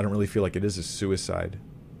don't really feel like it is a suicide.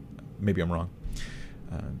 Maybe I'm wrong.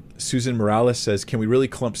 Susan Morales says, can we really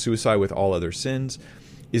clump suicide with all other sins?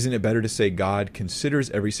 Isn't it better to say God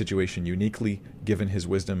considers every situation uniquely? Given his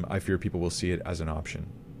wisdom, I fear people will see it as an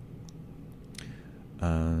option.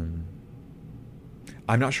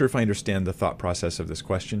 I'm not sure if I understand the thought process of this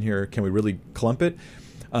question here. Can we really clump it?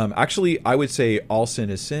 Actually, I would say all sin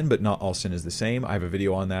is sin, but not all sin is the same. I have a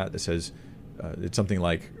video on that says It's something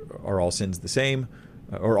like, are all sins the same?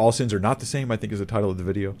 Or all sins are not the same, I think is the title of the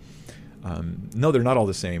video. No, they're not all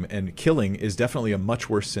the same. And killing is definitely a much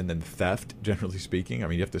worse sin than theft, generally speaking. I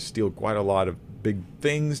mean, you have to steal quite a lot of big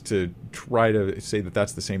things to try to say that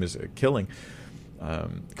that's the same as killing.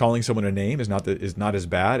 Calling someone a name is not as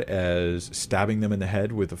bad as stabbing them in the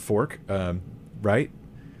head with a fork, right?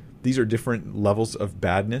 These are different levels of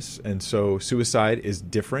badness, and so suicide is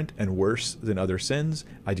different and worse than other sins.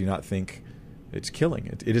 I do not think it's killing.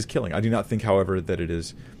 It is killing. I do not think, however, that it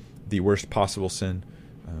is the worst possible sin,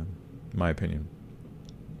 in my opinion.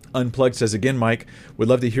 Unplugged says, again, Mike, would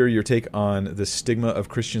love to hear your take on the stigma of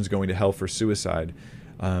Christians going to hell for suicide.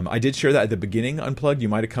 I did share that at the beginning, Unplugged. You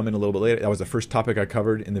might have come in a little bit later. That was the first topic I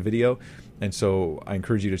covered in the video, and so I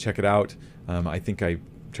encourage you to check it out. I think I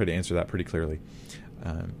tried to answer that pretty clearly.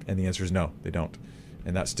 And the answer is no, they don't.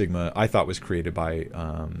 And that stigma, I thought, was created by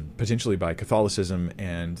potentially by Catholicism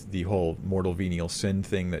and the whole mortal venial sin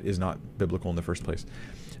thing that is not biblical in the first place.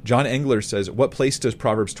 John Engler says, what place does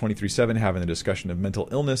Proverbs 23:7 have in the discussion of mental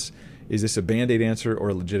illness? Is this a Band-Aid answer or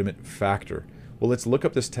a legitimate factor? Well, let's look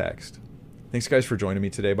up this text. Thanks, guys, for joining me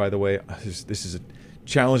today, by the way. This is a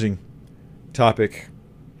challenging topic,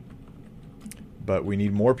 but we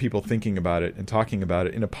need more people thinking about it and talking about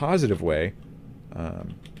it in a positive way.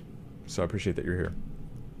 So I appreciate that you're here.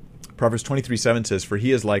 Proverbs 23:7 says, for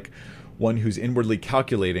he is like one who's inwardly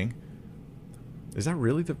calculating. Is that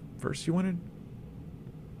really the verse you wanted?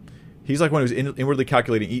 He's like one who's inwardly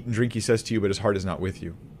calculating, eat and drink, he says to you, but his heart is not with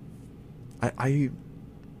you. I'm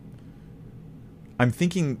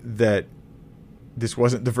thinking that this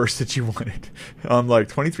wasn't the verse that you wanted. I'm like,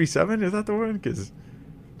 23:7, is that the one? Because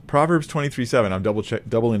Proverbs 23:7, I'm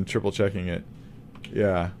double and triple checking it.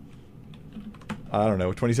 Yeah. I don't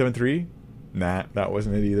know, 27:3? Nah, that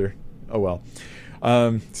wasn't it either. Oh well.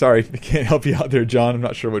 Sorry, I can't help you out there, John. I'm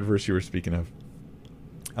not sure what verse you were speaking of.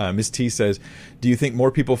 Miss T says, do you think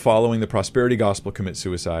more people following the prosperity gospel commit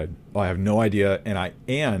suicide? Oh, I have no idea, and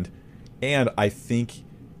I think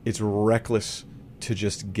it's reckless to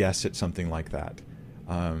just guess at something like that.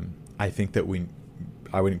 I think that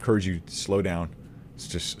I would encourage you to slow down. It's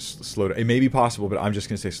just slow down. It may be possible, but I'm just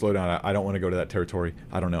going to say slow down. I don't want to go to that territory.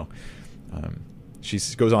 I don't know. She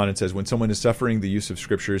goes on and says, when someone is suffering the use of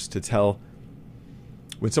scriptures to tell,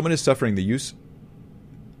 when someone is suffering the use,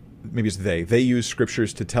 maybe it's they use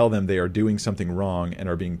scriptures to tell them they are doing something wrong and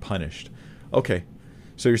are being punished. Okay,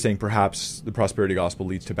 so you're saying perhaps the prosperity gospel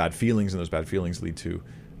leads to bad feelings, and those bad feelings lead to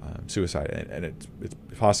suicide, and it's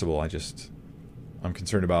possible. I'm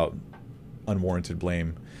concerned about unwarranted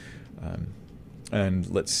blame. And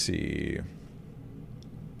let's see.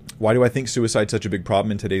 Why do I think suicide's such a big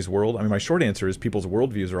problem in today's world? I mean, my short answer is people's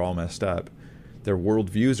worldviews are all messed up. Their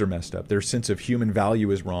worldviews are messed up. Their sense of human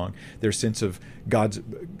value is wrong. Their sense of God's,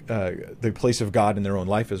 the place of God in their own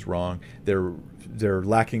life is wrong. They're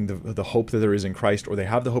lacking the hope that there is in Christ, or they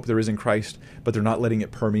have the hope there is in Christ, but they're not letting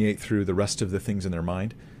it permeate through the rest of the things in their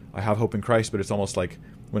mind. I have hope in Christ, but it's almost like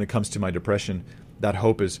when it comes to my depression, that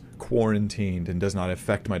hope is quarantined and does not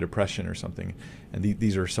affect my depression or something. And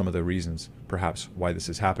these are some of the reasons, perhaps, why this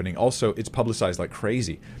is happening. Also, it's publicized like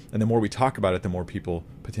crazy. And the more we talk about it, the more people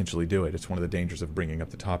potentially do it. It's one of the dangers of bringing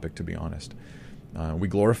up the topic, to be honest. We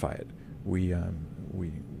glorify it.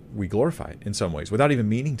 We glorify it in some ways without even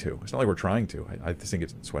meaning to. It's not like we're trying to. I think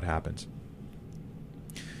it's what happens.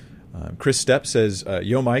 Chris Stepp says,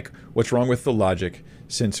 yo, Mike, what's wrong with the logic?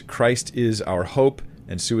 Since Christ is our hope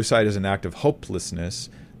and suicide is an act of hopelessness,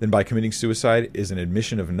 then by committing suicide is an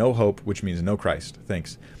admission of no hope, which means no Christ.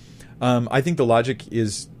 Thanks. I think the logic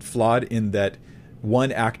is flawed in that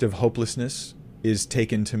one act of hopelessness is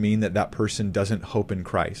taken to mean that that person doesn't hope in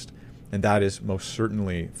Christ. And that is most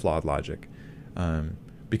certainly flawed logic.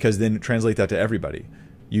 Because then translate that to everybody.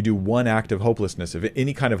 You do one act of hopelessness, of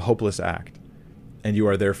any kind of hopeless act, and you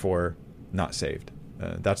are therefore not saved.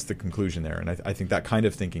 That's the conclusion there. And I think that kind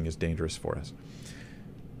of thinking is dangerous for us.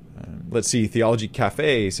 Let's see. Theology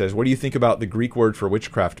Cafe says, what do you think about the Greek word for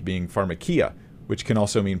witchcraft being pharmakia, which can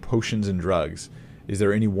also mean potions and drugs? Is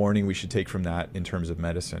there any warning we should take from that in terms of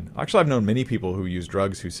medicine? Actually, I've known many people who use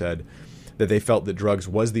drugs who said that they felt that drugs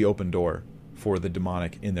was the open door for the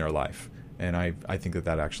demonic in their life. And I think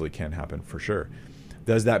that actually can happen for sure.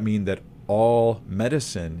 Does that mean that all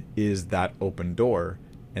medicine is that open door?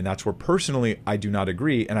 And that's where personally I do not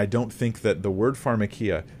agree. And I don't think that the word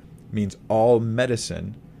pharmakia means all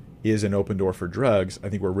medicine is an open door for drugs. I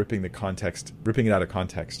think we're ripping it out of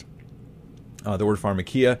context. The word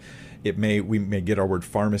pharmakia, we may get our word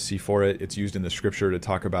pharmacy for it. It's used in the scripture to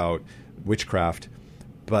talk about witchcraft,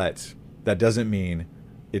 but that doesn't mean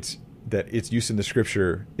its use in the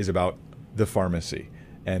scripture is about the pharmacy.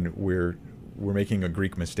 And we're we're making a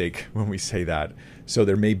Greek mistake when we say that. So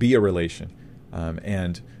there may be a relation,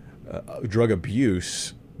 and drug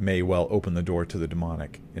abuse may well open the door to the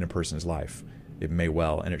demonic in a person's life. It may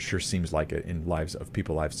well, and it sure seems like it in lives of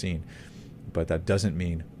people I've seen. But that doesn't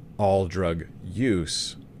mean all drug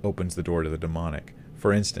use opens the door to the demonic.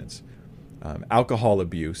 For instance, alcohol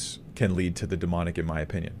abuse can lead to the demonic, in my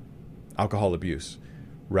opinion. Alcohol abuse,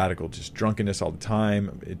 radical, just drunkenness all the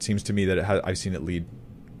time. It seems to me that I've seen it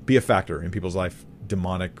be a factor in people's life,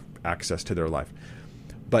 demonic access to their life.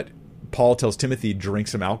 But Paul tells Timothy, drink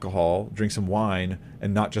some alcohol, drink some wine,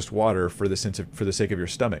 and not just water for the sake of your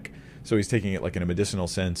stomach. So he's taking it like in a medicinal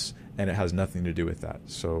sense, and it has nothing to do with that.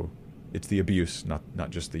 So it's the abuse, not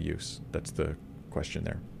just the use. That's the question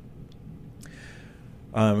there.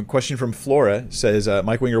 Question from Flora says,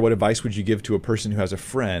 Mike Winger, what advice would you give to a person who has a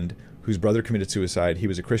friend whose brother committed suicide? He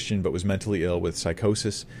was a Christian but was mentally ill with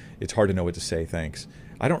psychosis. It's hard to know what to say. Thanks.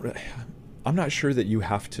 I'm not sure that you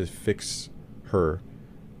have to fix her.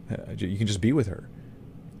 You can just be with her.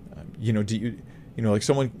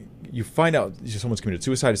 Like you find out someone's committed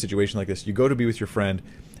suicide, a situation like this, you go to be with your friend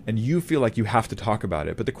and you feel like you have to talk about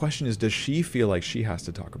it. But the question is, does she feel like she has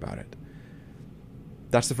to talk about it?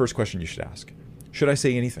 That's the first question you should ask. Should I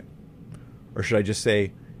say anything? Or should I just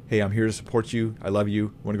say, hey, I'm here to support you. I love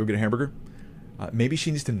you. Want to go get a hamburger? Maybe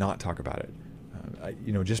she needs to not talk about it.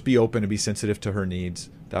 Just be open and be sensitive to her needs.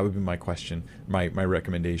 That would be my question, my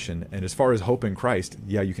recommendation. And as far as hope in Christ,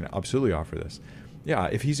 yeah, you can absolutely offer this. Yeah,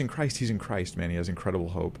 if he's in Christ, man. He has incredible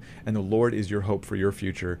hope. And the Lord is your hope for your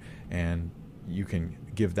future. And you can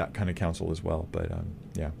give that kind of counsel as well. But,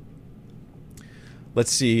 yeah.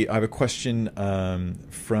 Let's see. I have a question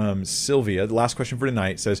from Sylvia. The last question for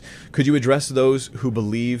tonight says, could you address those who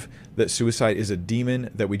believe that suicide is a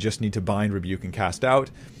demon that we just need to bind, rebuke, and cast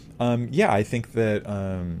out? Yeah, I think that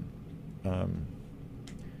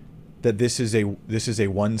that this is a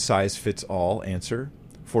one size fits all answer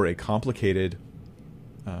for a complicated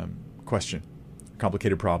question,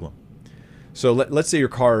 complicated problem. So let's say your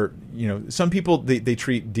car. Some people they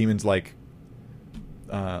treat demons like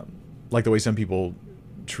the way some people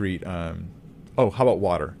treat. How about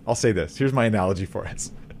water? I'll say this. Here's my analogy for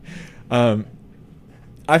it.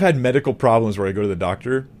 I've had medical problems where I go to the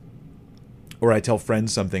doctor, or I tell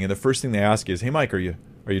friends something, and the first thing they ask is, "Hey, Mike, are you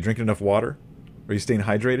drinking enough water? Are you staying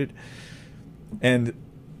hydrated?" And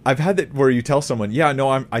I've had that where you tell someone, "Yeah,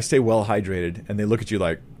 no, I stay well hydrated," and they look at you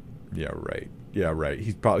like, "Yeah, right.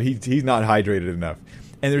 He's not hydrated enough."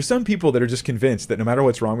 And there's some people that are just convinced that no matter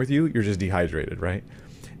what's wrong with you, you're just dehydrated, right?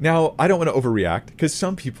 Now, I don't want to overreact, because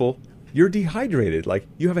some people, you're dehydrated. Like,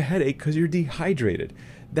 you have a headache because you're dehydrated.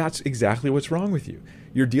 That's exactly what's wrong with you.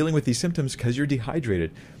 You're dealing with these symptoms because you're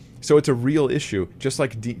dehydrated. So it's a real issue, just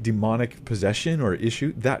like demonic possession or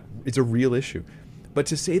issue. That it's a real issue. But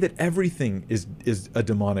to say that everything is a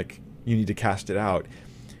demonic, you need to cast it out.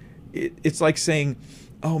 It's like saying,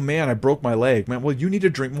 "Oh man, I broke my leg." Man, well, you need to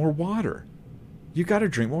drink more water. You got to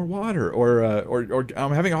drink more water, or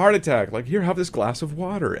I'm having a heart attack. Like, here, have this glass of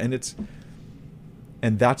water, and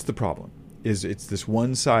that's the problem. It's this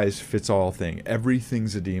one size fits all thing.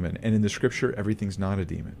 Everything's a demon, and in the Scripture, everything's not a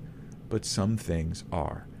demon, but some things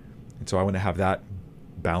are. And so I want to have that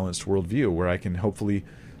balanced worldview where I can hopefully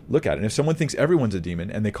look at it. And if someone thinks everyone's a demon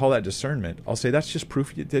and they call that discernment, I'll say that's just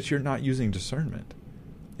proof that you're not using discernment.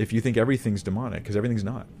 If you think everything's demonic, because everything's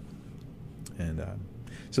not. And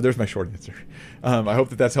so there's my short answer. I hope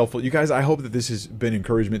that that's helpful. You guys, I hope that this has been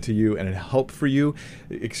encouragement to you and a help for you.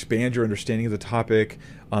 Expand your understanding of the topic.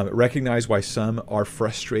 Recognize why some are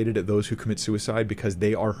frustrated at those who commit suicide, because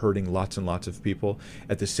they are hurting lots and lots of people.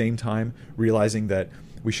 At the same time, realizing that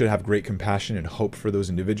we should have great compassion and hope for those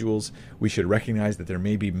individuals. We should recognize that there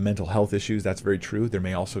may be mental health issues. That's very true. There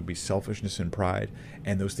may also be selfishness and pride,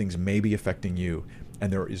 and those things may be affecting you.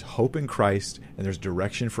 And there is hope in Christ, and there's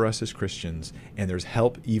direction for us as Christians, and there's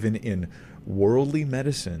help even in worldly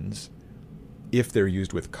medicines if they're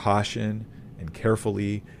used with caution and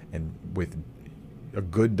carefully and with a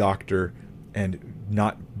good doctor, and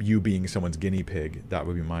not you being someone's guinea pig. That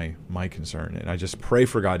would be my concern. And I just pray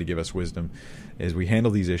for God to give us wisdom as we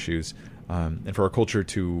handle these issues, and for our culture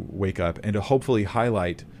to wake up and to hopefully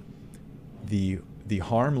highlight the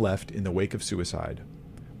harm left in the wake of suicide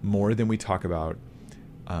more than we talk about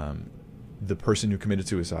the person who committed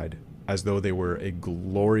suicide as though they were a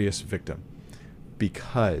glorious victim.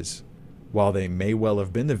 Because while they may well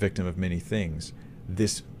have been the victim of many things,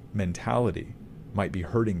 this mentality might be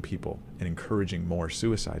hurting people and encouraging more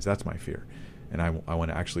suicides. That's my fear. And I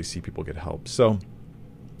want to actually see people get help. So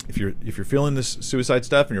if you're feeling this suicide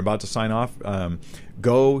stuff and you're about to sign off,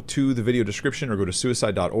 go to the video description or go to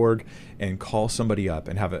suicide.org and call somebody up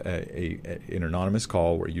and have an anonymous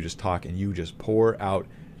call where you just talk and you just pour out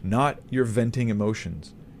not your venting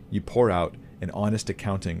emotions. You pour out an honest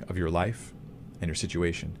accounting of your life and your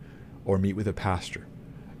situation, or meet with a pastor.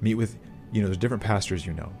 Meet with, there's different pastors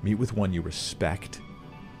Meet with one you respect,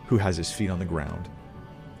 who has his feet on the ground,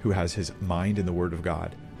 who has his mind in the Word of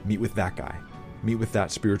God. Meet with that guy. Meet with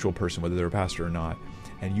that spiritual person, whether they're a pastor or not,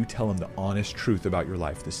 and you tell them the honest truth about your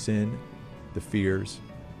life, the sin, the fears,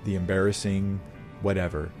 the embarrassing,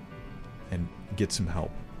 whatever, and get some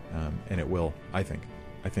help. And it will, I think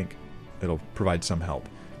it'll provide some help.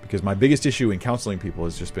 Because my biggest issue in counseling people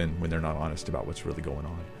has just been when they're not honest about what's really going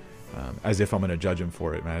on. As if I'm going to judge them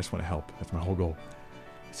for it, and I just want to help. That's my whole goal.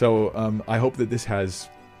 So I hope that this has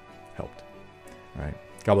helped. All right.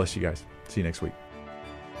 God bless you guys. See you next week.